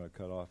 This is where I'm going to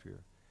cut off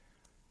here.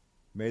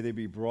 May they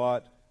be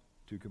brought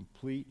to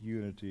complete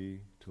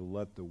unity to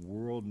let the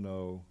world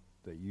know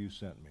that you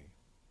sent me.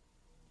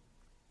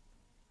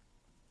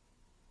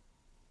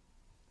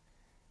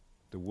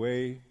 The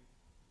way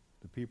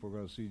the people are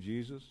going to see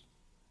Jesus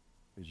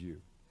is you.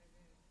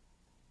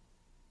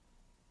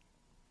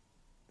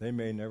 They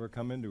may never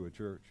come into a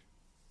church,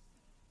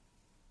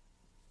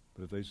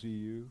 but if they see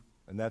you,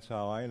 and that's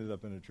how I ended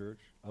up in a church,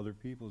 other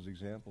people's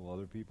example,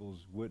 other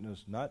people's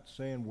witness, not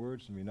saying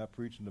words to me, not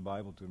preaching the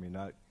Bible to me,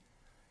 not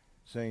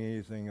saying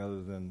anything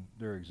other than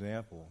their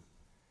example.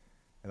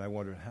 And I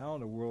wondered, how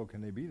in the world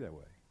can they be that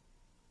way?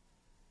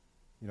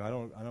 You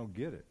know, I don't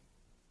get it.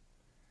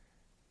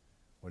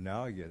 Well,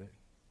 now I get it.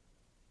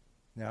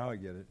 Now I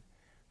get it.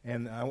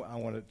 And I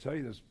want to tell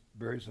you this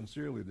very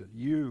sincerely, that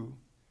you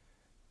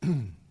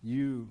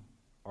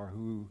are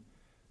who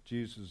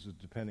Jesus is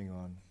depending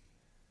on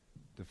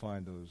to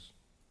find those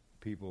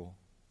people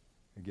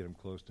and get them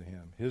close to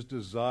him. His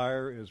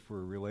desire is for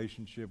a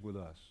relationship with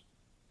us.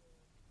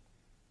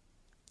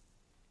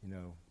 You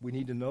know, we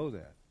need to know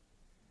that.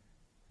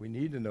 We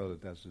need to know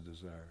that that's the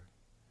desire.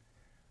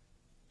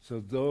 So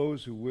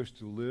those who wish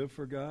to live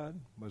for God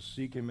must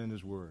seek him in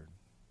his word.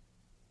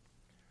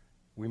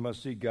 We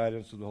must seek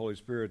guidance of the Holy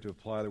Spirit to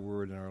apply the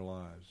word in our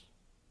lives.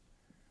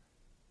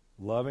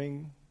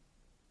 Loving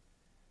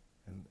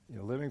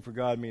and living for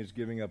God means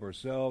giving up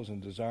ourselves,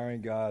 and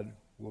desiring God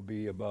will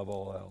be above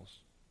all else.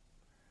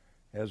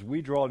 As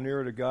we draw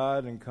nearer to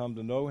God and come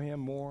to know him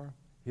more,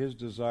 his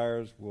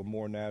desires will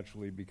more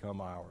naturally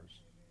become ours.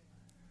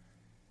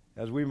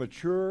 As we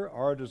mature,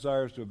 our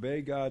desires to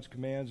obey God's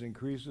commands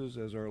increases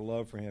as our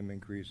love for him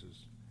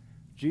increases.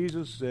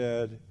 Jesus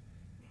said,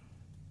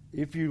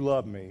 if you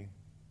love me,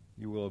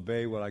 you will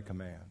obey what I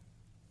command.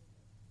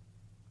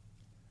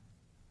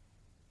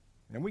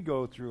 And we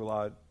go through a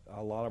lot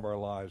of our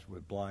lives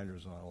with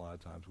blinders on, a lot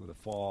of times, with a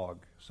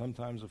fog.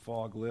 Sometimes the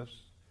fog lifts,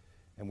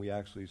 and we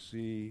actually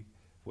see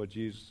what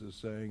Jesus is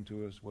saying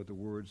to us, what the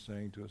Word's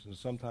saying to us, and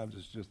sometimes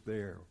it's just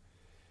there.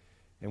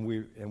 And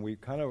we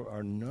kind of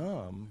are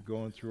numb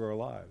going through our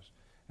lives.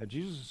 And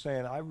Jesus is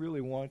saying, I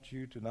really want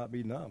you to not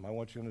be numb. I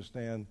want you to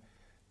understand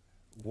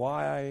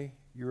why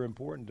you're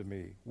important to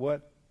me,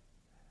 what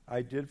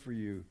I did for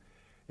you.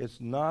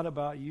 It's not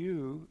about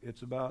you,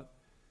 it's about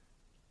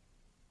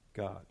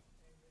God.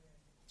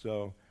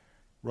 So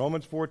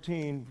Romans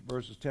 14,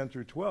 verses 10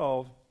 through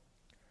 12,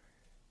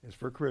 is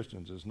for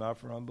Christians. It's not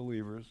for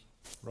unbelievers.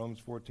 Romans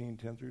 14,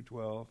 10 through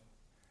 12.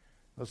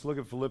 Let's look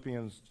at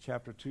Philippians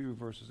chapter 2,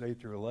 verses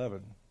 8 through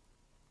 11.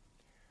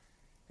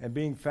 And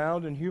being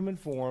found in human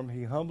form,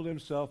 he humbled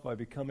himself by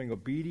becoming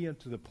obedient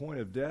to the point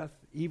of death,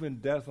 even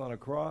death on a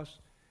cross.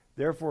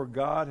 Therefore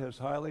God has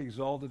highly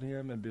exalted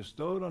him and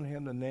bestowed on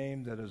him the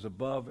name that is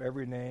above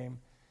every name,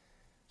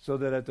 so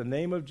that at the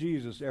name of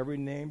Jesus every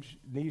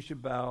knee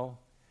should bow,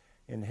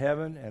 in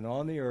heaven and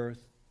on the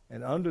earth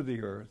and under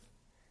the earth,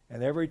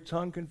 and every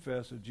tongue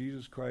confess that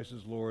Jesus Christ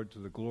is Lord, to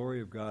the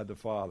glory of God the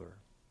Father.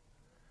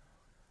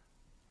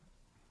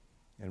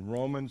 In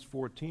Romans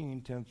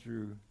 14, 10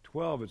 through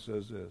 12, it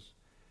says this,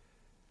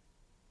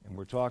 and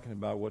we're talking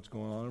about what's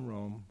going on in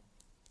Rome.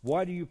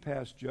 Why do you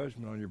pass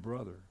judgment on your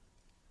brother?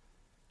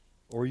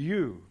 Or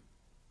you,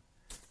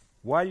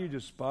 why do you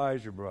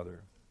despise your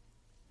brother?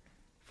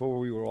 For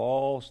we will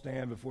all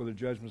stand before the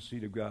judgment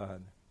seat of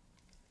God.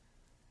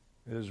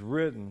 It is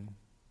written,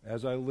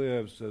 as I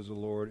live, says the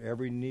Lord,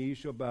 every knee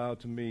shall bow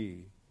to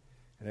me,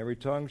 and every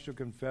tongue shall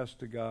confess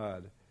to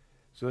God,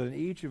 so that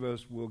each of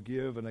us will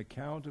give an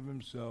account of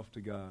himself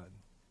to God.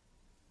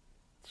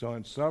 So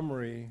in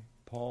summary,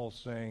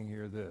 Paul's saying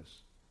here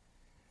this,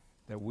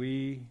 that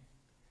we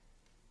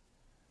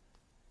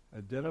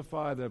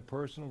identify the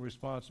personal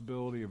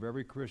responsibility of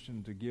every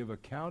Christian to give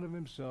account of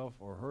himself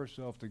or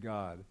herself to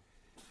God.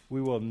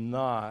 We will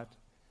not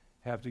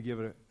have to give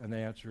an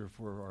answer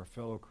for our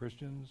fellow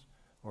Christians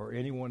or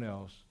anyone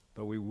else,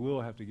 but we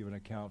will have to give an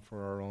account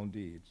for our own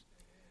deeds.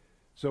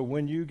 So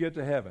when you get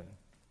to heaven,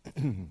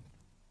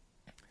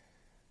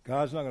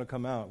 God's not going to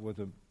come out with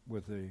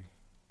a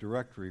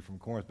directory from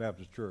Corinth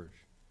Baptist Church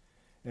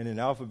and in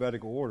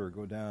alphabetical order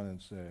go down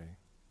and say,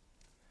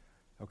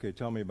 okay,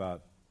 tell me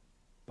about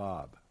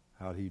Bob.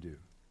 How'd he do?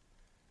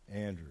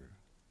 Andrew.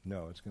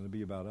 No, it's going to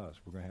be about us.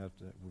 We're going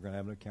to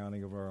have an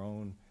accounting of our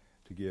own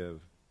to give.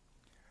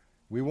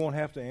 We won't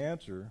have to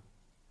answer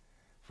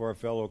for our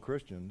fellow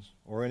Christians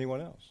or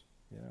anyone else,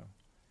 you know.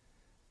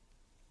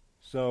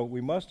 So we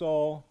must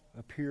all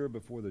appear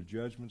before the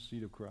judgment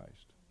seat of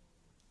Christ.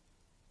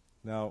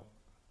 Now,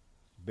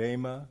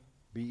 Bema,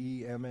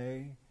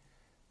 B-E-M-A,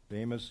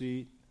 Bema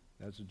seat,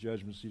 that's the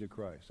judgment seat of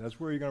Christ. That's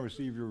where you're going to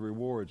receive your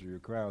rewards or your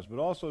crowns. But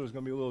also there's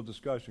going to be a little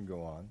discussion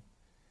go on.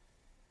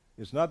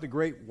 It's not the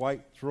great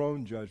white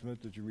throne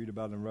judgment that you read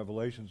about in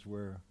Revelations,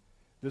 where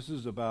this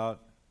is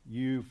about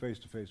you face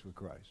to face with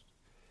Christ.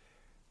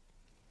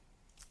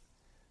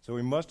 So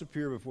we must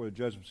appear before the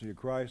judgment seat of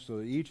Christ so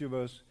that each of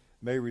us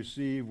may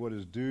receive what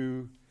is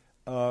due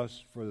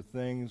us for the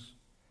things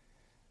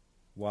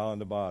while in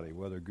the body,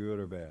 whether good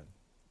or bad.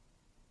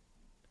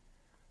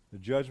 The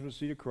judgment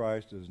seat of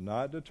Christ does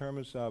not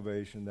determine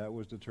salvation. That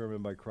was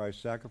determined by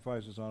Christ's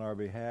sacrifices on our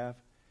behalf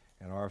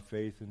and our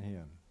faith in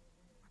him.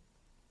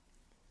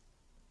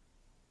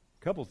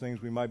 A couple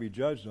things we might be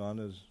judged on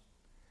is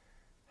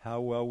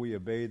how well we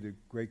obeyed the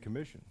Great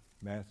Commission,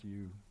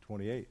 Matthew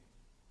 28.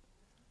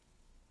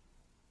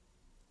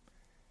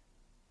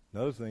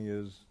 Another thing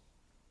is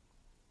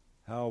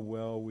how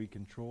well we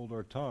controlled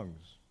our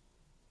tongues.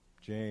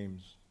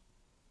 James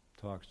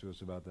talks to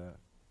us about that.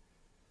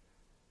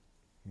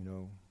 You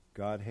know,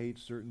 God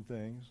hates certain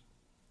things.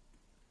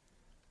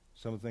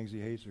 Some of the things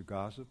he hates are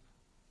gossip,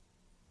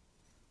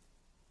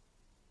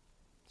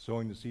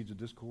 sowing the seeds of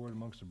discord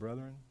amongst the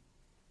brethren.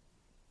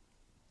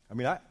 I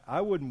mean,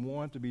 I wouldn't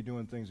want to be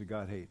doing things that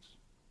God hates.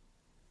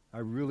 I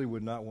really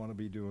would not want to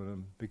be doing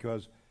them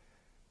because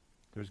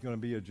there's going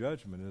to be a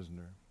judgment, isn't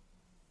there?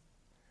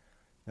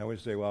 Now we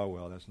say,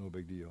 well, that's no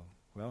big deal.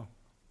 Well,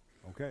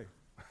 okay.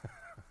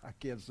 I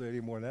can't say any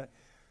more than that.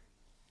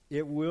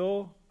 It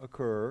will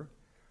occur.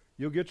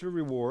 You'll get your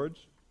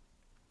rewards.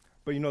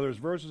 But, you know, there's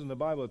verses in the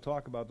Bible that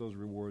talk about those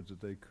rewards, that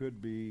they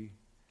could be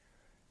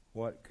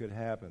what could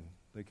happen.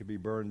 They could be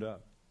burned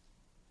up.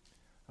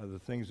 The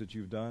things that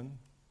you've done.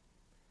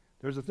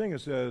 There's a thing that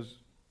says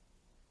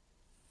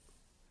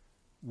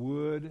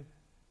wood,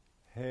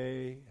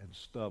 hay, and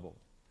stubble.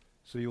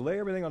 So you lay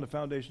everything on the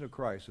foundation of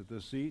Christ at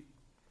this seat.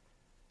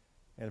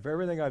 And if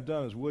everything I've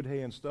done is wood,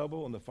 hay, and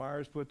stubble, and the fire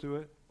is put to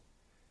it,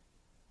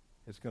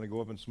 it's going to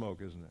go up in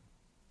smoke, isn't it?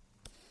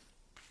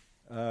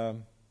 I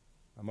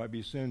might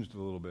be singed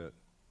a little bit.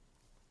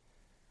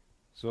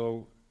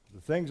 So the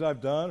things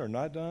I've done or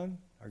not done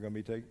are going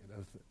to be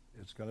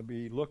it's going to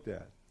be looked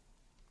at.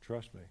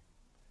 Trust me.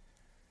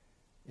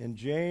 In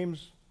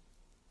James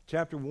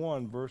chapter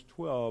 1, verse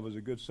 12 is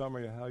a good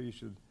summary of how you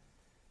should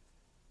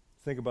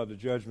think about the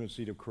judgment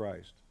seat of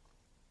Christ.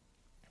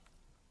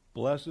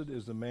 Blessed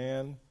is the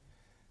man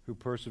who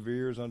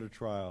perseveres under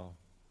trial,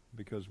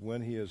 because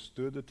when he has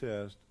stood the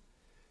test,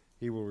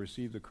 he will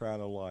receive the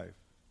crown of life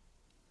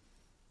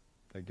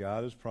that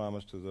God has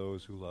promised to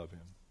those who love him.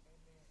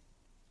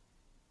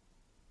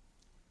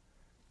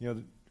 You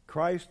know,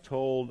 Christ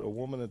told a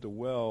woman at the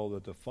well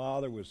that the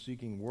Father was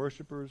seeking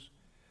worshipers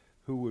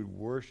who would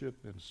worship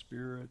in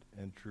spirit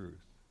and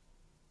truth.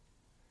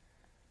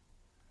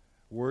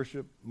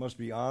 Worship must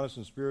be honest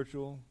and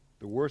spiritual.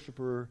 The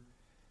worshiper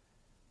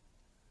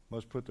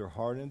must put their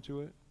heart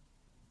into it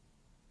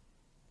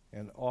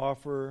and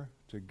offer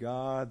to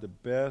God the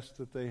best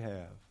that they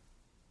have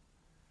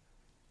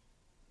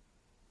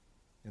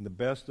and the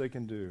best they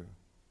can do.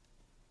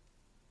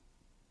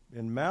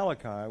 In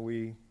Malachi,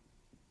 we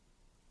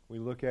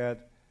look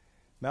at,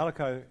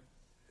 Malachi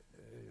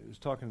is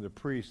talking to the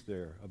priests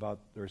there about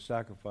their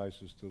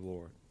sacrifices to the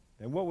Lord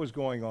and what was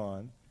going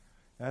on.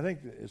 And I think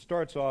it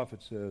starts off,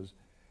 it says,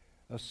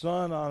 a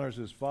son honors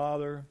his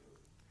father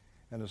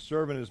and a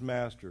servant his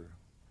master.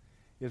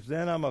 If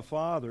then I'm a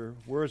father,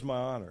 where is my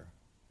honor?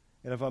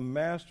 And if I'm a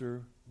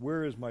master,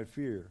 where is my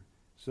fear?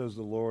 Says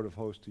the Lord of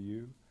hosts to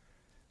you.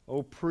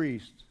 O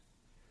priest,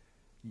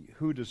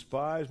 who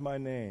despise my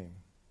name.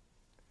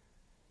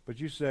 But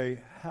you say,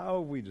 how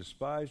have we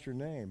despised your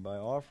name? By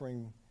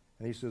offering,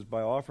 and he says,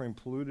 by offering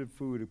polluted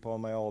food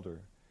upon my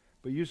altar.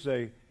 But you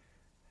say,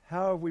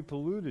 how have we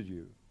polluted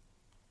you?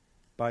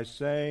 By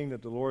saying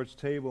that the Lord's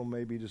table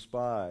may be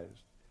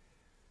despised.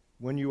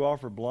 When you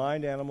offer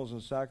blind animals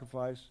in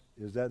sacrifice,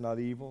 is that not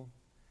evil?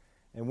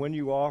 And when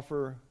you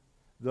offer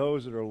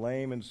those that are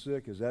lame and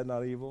sick, is that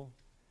not evil?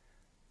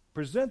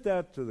 present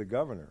that to the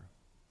governor,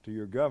 to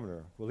your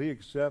governor. Will he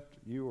accept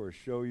you or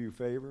show you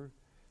favor,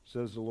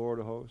 says the Lord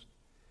of hosts?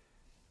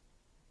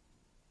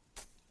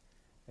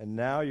 And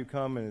now you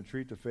come and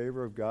entreat the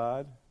favor of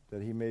God,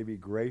 that he may be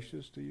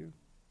gracious to you.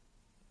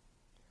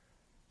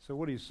 So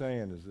what he's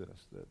saying is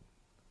this, that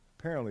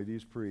apparently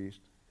these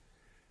priests,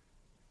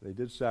 they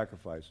did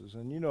sacrifices.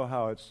 And you know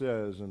how it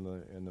says in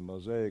the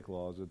Mosaic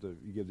laws that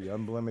you give the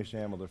unblemished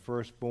animal, the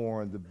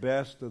firstborn, the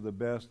best of the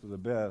best of the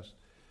best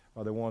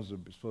are the ones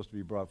that are supposed to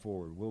be brought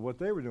forward. Well, what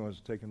they were doing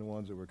is taking the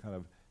ones that were kind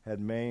of had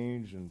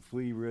mange and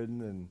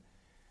flea-ridden and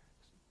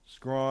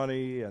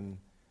scrawny, and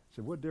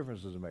said, what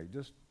difference does it make?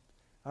 Just,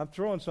 I'm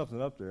throwing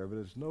something up there, but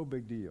it's no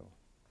big deal.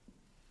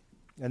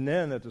 And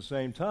then at the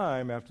same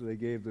time, after they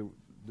gave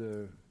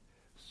the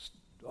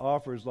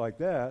offers like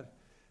that,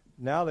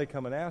 now they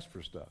come and ask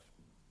for stuff.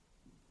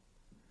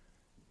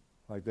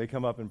 Like they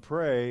come up and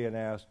pray and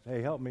ask,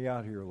 hey, help me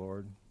out here,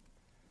 Lord.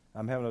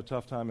 I'm having a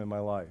tough time in my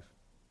life.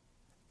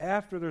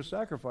 After their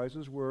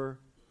sacrifices were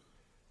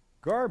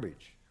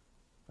garbage.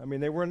 I mean,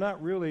 they were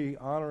not really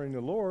honoring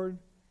the Lord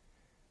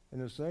in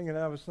this thing. And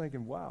I was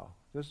thinking, wow,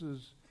 this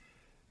is,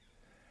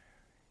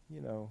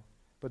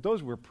 but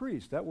those were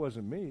priests. That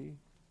wasn't me.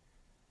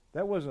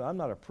 I'm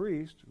not a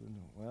priest.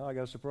 Well, I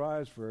got a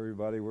surprise for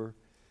everybody. Well,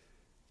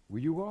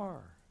 you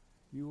are.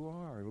 You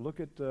are. Look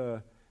at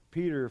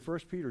Peter, 1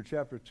 Peter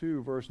chapter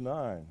 2, verse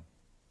 9.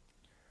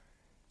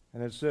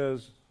 And it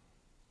says,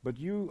 but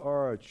you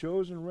are a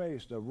chosen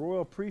race, a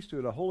royal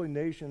priesthood, a holy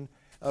nation,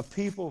 a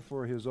people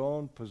for his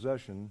own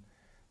possession,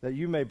 that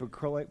you may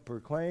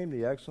proclaim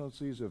the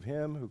excellencies of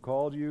him who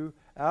called you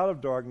out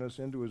of darkness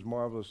into his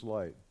marvelous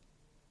light.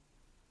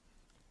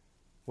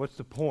 What's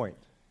the point?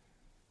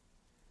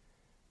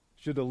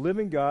 Should the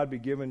living God be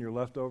given your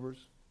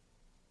leftovers?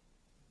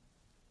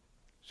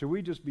 Should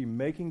we just be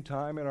making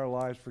time in our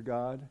lives for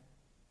God?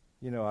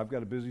 I've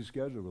got a busy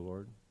schedule,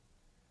 Lord.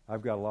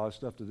 I've got a lot of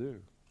stuff to do.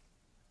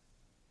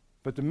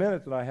 But the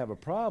minute that I have a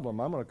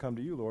problem, I'm going to come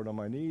to you, Lord, on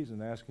my knees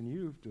and asking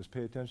you, just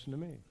pay attention to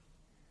me.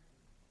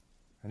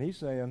 And he's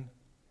saying,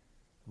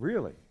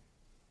 really?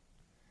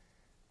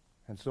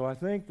 And so I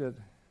think that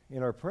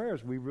in our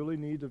prayers, we really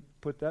need to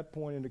put that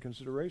point into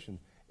consideration.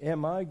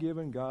 Am I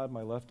giving God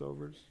my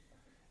leftovers?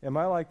 Am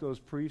I like those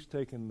priests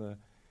taking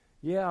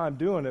I'm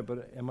doing it,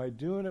 but am I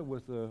doing it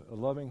with a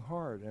loving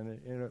heart and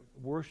in a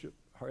worship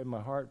in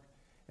my heart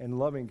and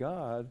loving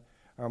God,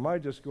 or am I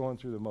just going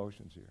through the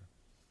motions here?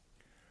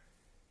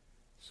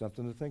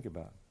 Something to think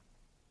about.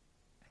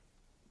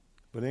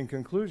 But in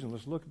conclusion,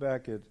 let's look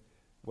back at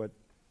what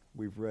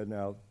we've read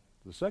now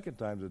the second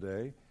time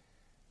today,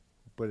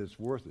 but it's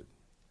worth it.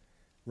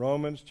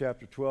 Romans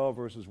chapter 12,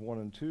 verses 1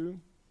 and 2.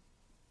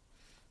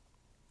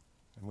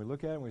 And we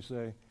look at it and we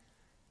say,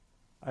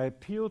 I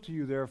appeal to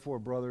you, therefore,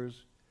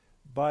 brothers,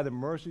 by the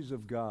mercies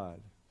of God,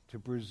 to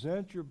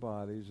present your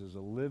bodies as a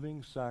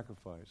living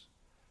sacrifice,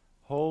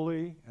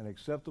 holy and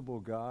acceptable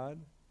God,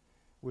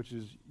 which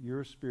is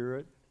your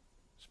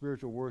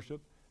spiritual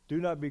worship. Do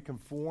not be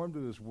conformed to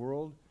this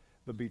world,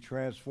 but be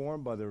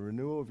transformed by the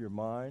renewal of your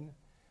mind,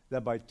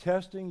 that by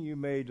testing you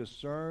may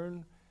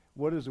discern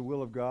what is the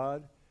will of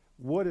God,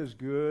 what is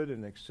good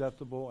and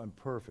acceptable and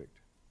perfect.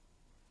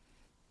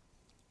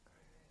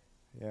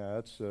 Yeah,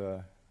 that's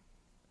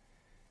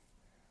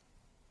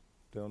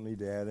don't need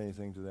to add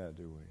anything to that,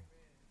 do we?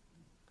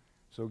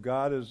 So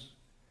God's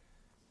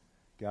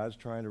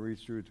trying to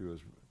reach through to us,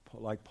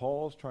 like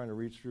Paul's trying to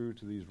reach through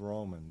to these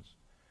Romans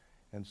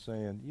and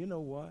saying, you know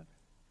what?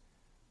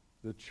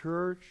 The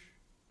church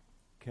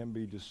can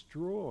be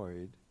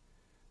destroyed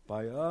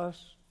by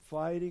us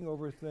fighting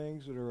over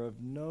things that are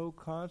of no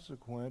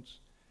consequence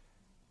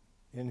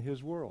in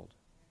his world.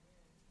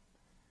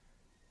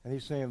 And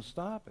he's saying,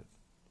 stop it.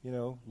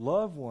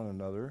 Love one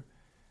another.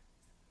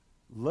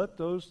 Let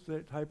those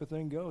type of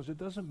thing go. It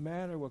doesn't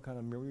matter what kind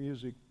of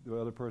music the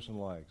other person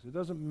likes. It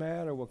doesn't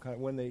matter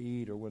when they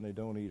eat or when they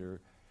don't eat, or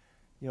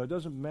it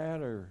doesn't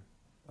matter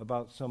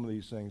about some of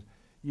these things.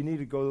 You need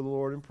to go to the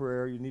Lord in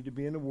prayer. You need to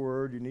be in the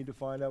Word. You need to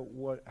find out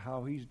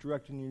how He's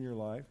directing you in your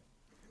life.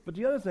 But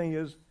the other thing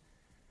is,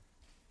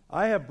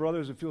 I have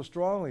brothers that feel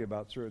strongly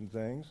about certain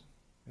things.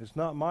 It's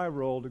not my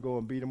role to go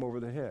and beat them over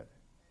the head.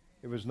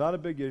 If it's not a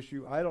big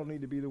issue, I don't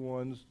need to be the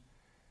ones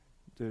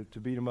to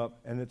beat them up.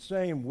 And it's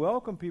saying,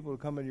 welcome people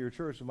to come into your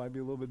church. It might be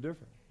a little bit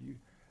different.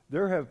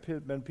 There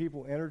have been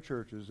people enter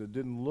churches that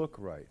didn't look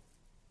right.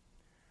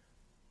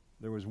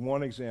 There was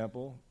one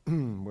example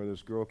where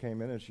this girl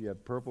came in and she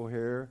had purple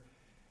hair,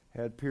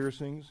 had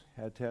piercings,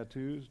 had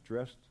tattoos,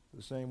 dressed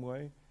the same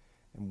way.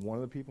 And one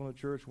of the people in the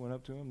church went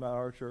up to him, not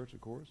our church,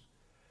 of course,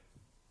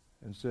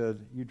 and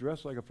said, you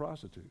dress like a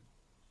prostitute.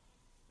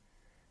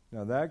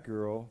 Now that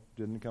girl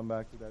didn't come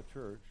back to that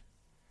church,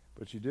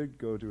 but she did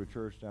go to a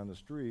church down the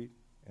street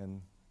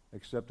and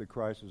accepted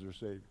Christ as her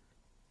Savior.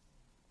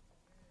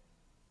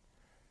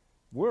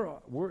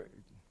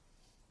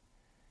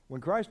 When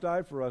Christ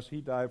died for us,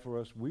 He died for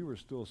us. We were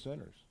still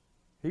sinners.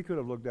 He could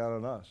have looked down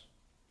on us.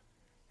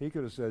 He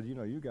could have said,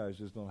 you guys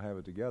just don't have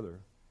it together.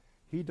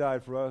 He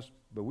died for us,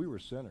 but we were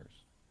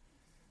sinners.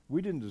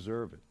 We didn't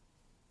deserve it.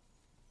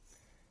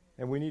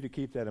 And we need to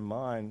keep that in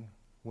mind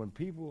when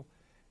people,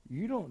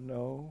 you don't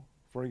know,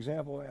 for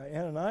example,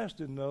 Ananias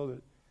didn't know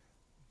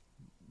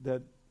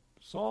that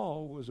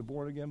Saul was a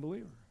born-again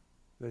believer,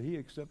 that he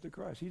accepted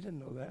Christ. He didn't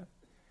know that.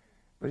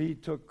 But he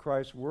took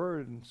Christ's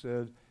word and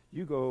said,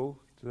 you go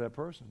to that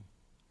person.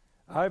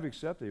 I've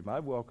accepted him.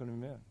 I've welcomed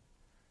him in.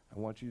 I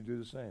want you to do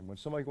the same. When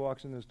somebody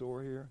walks in this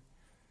door here,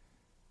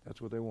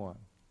 that's what they want.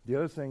 The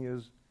other thing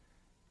is,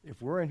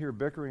 if we're in here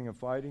bickering and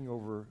fighting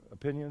over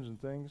opinions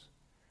and things,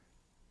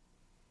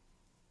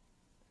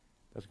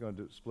 that's going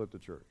to split the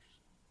church.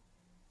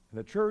 And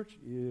the church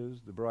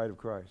is the bride of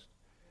Christ.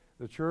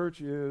 The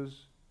church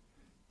is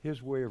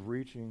his way of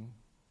reaching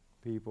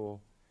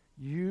people.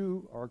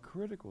 You are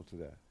critical to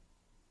that.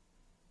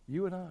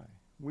 You and I,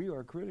 we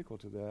are critical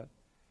to that.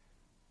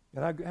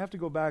 And I have to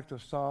go back to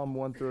Psalm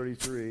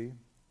 133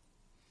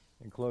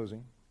 in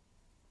closing.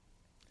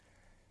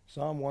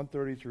 Psalm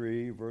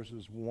 133,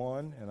 verses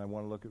 1, and I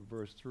want to look at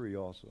verse 3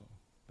 also.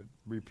 But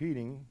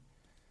repeating,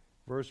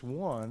 verse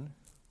 1,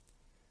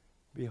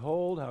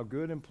 behold how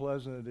good and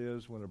pleasant it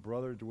is when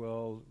brothers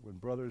dwell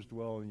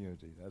in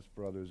unity. That's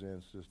brothers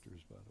and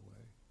sisters, by the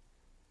way.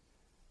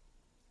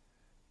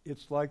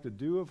 It's like the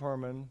dew of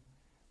Hermon,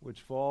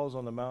 which falls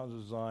on the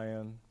mountains of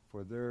Zion,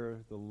 for there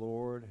the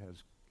Lord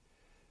has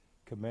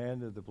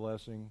commanded the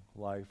blessing,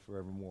 life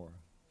forevermore.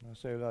 I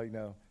say it like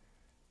now,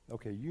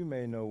 okay, you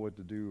may know what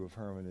the dew of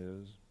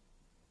Hermon is,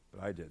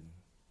 but I didn't.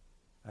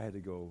 I had to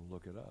go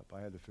look it up.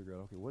 I had to figure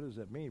out, okay, what does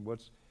that mean?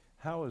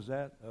 How is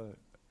that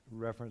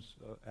reference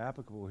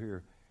applicable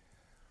here?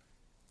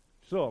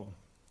 So,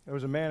 there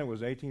was a man, it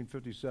was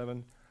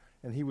 1857,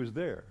 and he was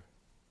there.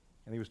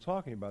 And he was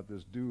talking about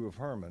this dew of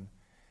Hermon.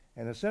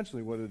 And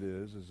essentially what it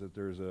is that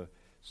there's a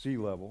sea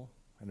level,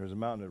 and there's a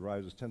mountain that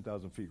rises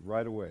 10,000 feet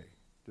right away.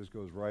 Just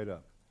goes right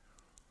up.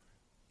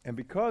 And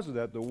because of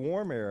that, the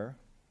warm air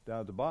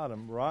down at the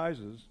bottom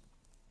rises,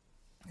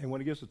 and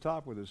when it gets to the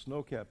top where the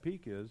snow-capped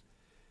peak is,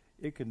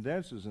 it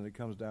condenses and it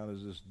comes down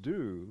as this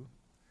dew.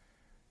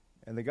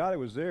 And the guy that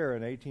was there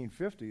in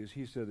 1850s,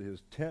 he said that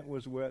his tent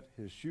was wet,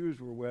 his shoes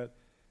were wet,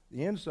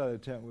 the inside of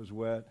the tent was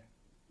wet,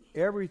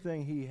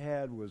 everything he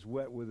had was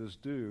wet with this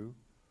dew,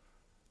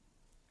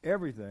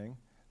 everything.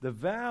 The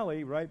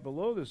valley right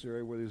below this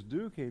area where this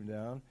dew came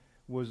down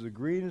was the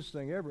greenest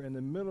thing ever in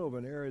the middle of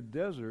an arid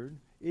desert.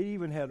 It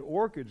even had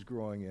orchids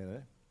growing in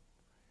it.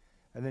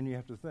 And then you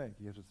have to think.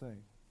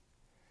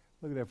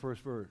 Look at that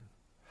first verse.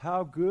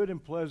 How good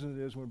and pleasant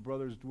it is when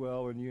brothers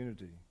dwell in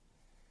unity.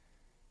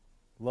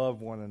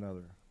 Love one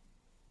another.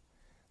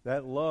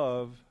 That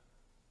love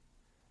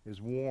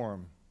is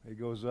warm. It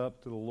goes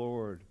up to the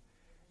Lord.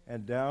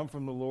 And down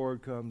from the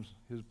Lord comes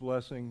his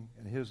blessing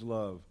and his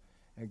love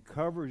and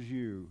covers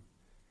you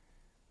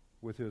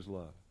with his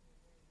love.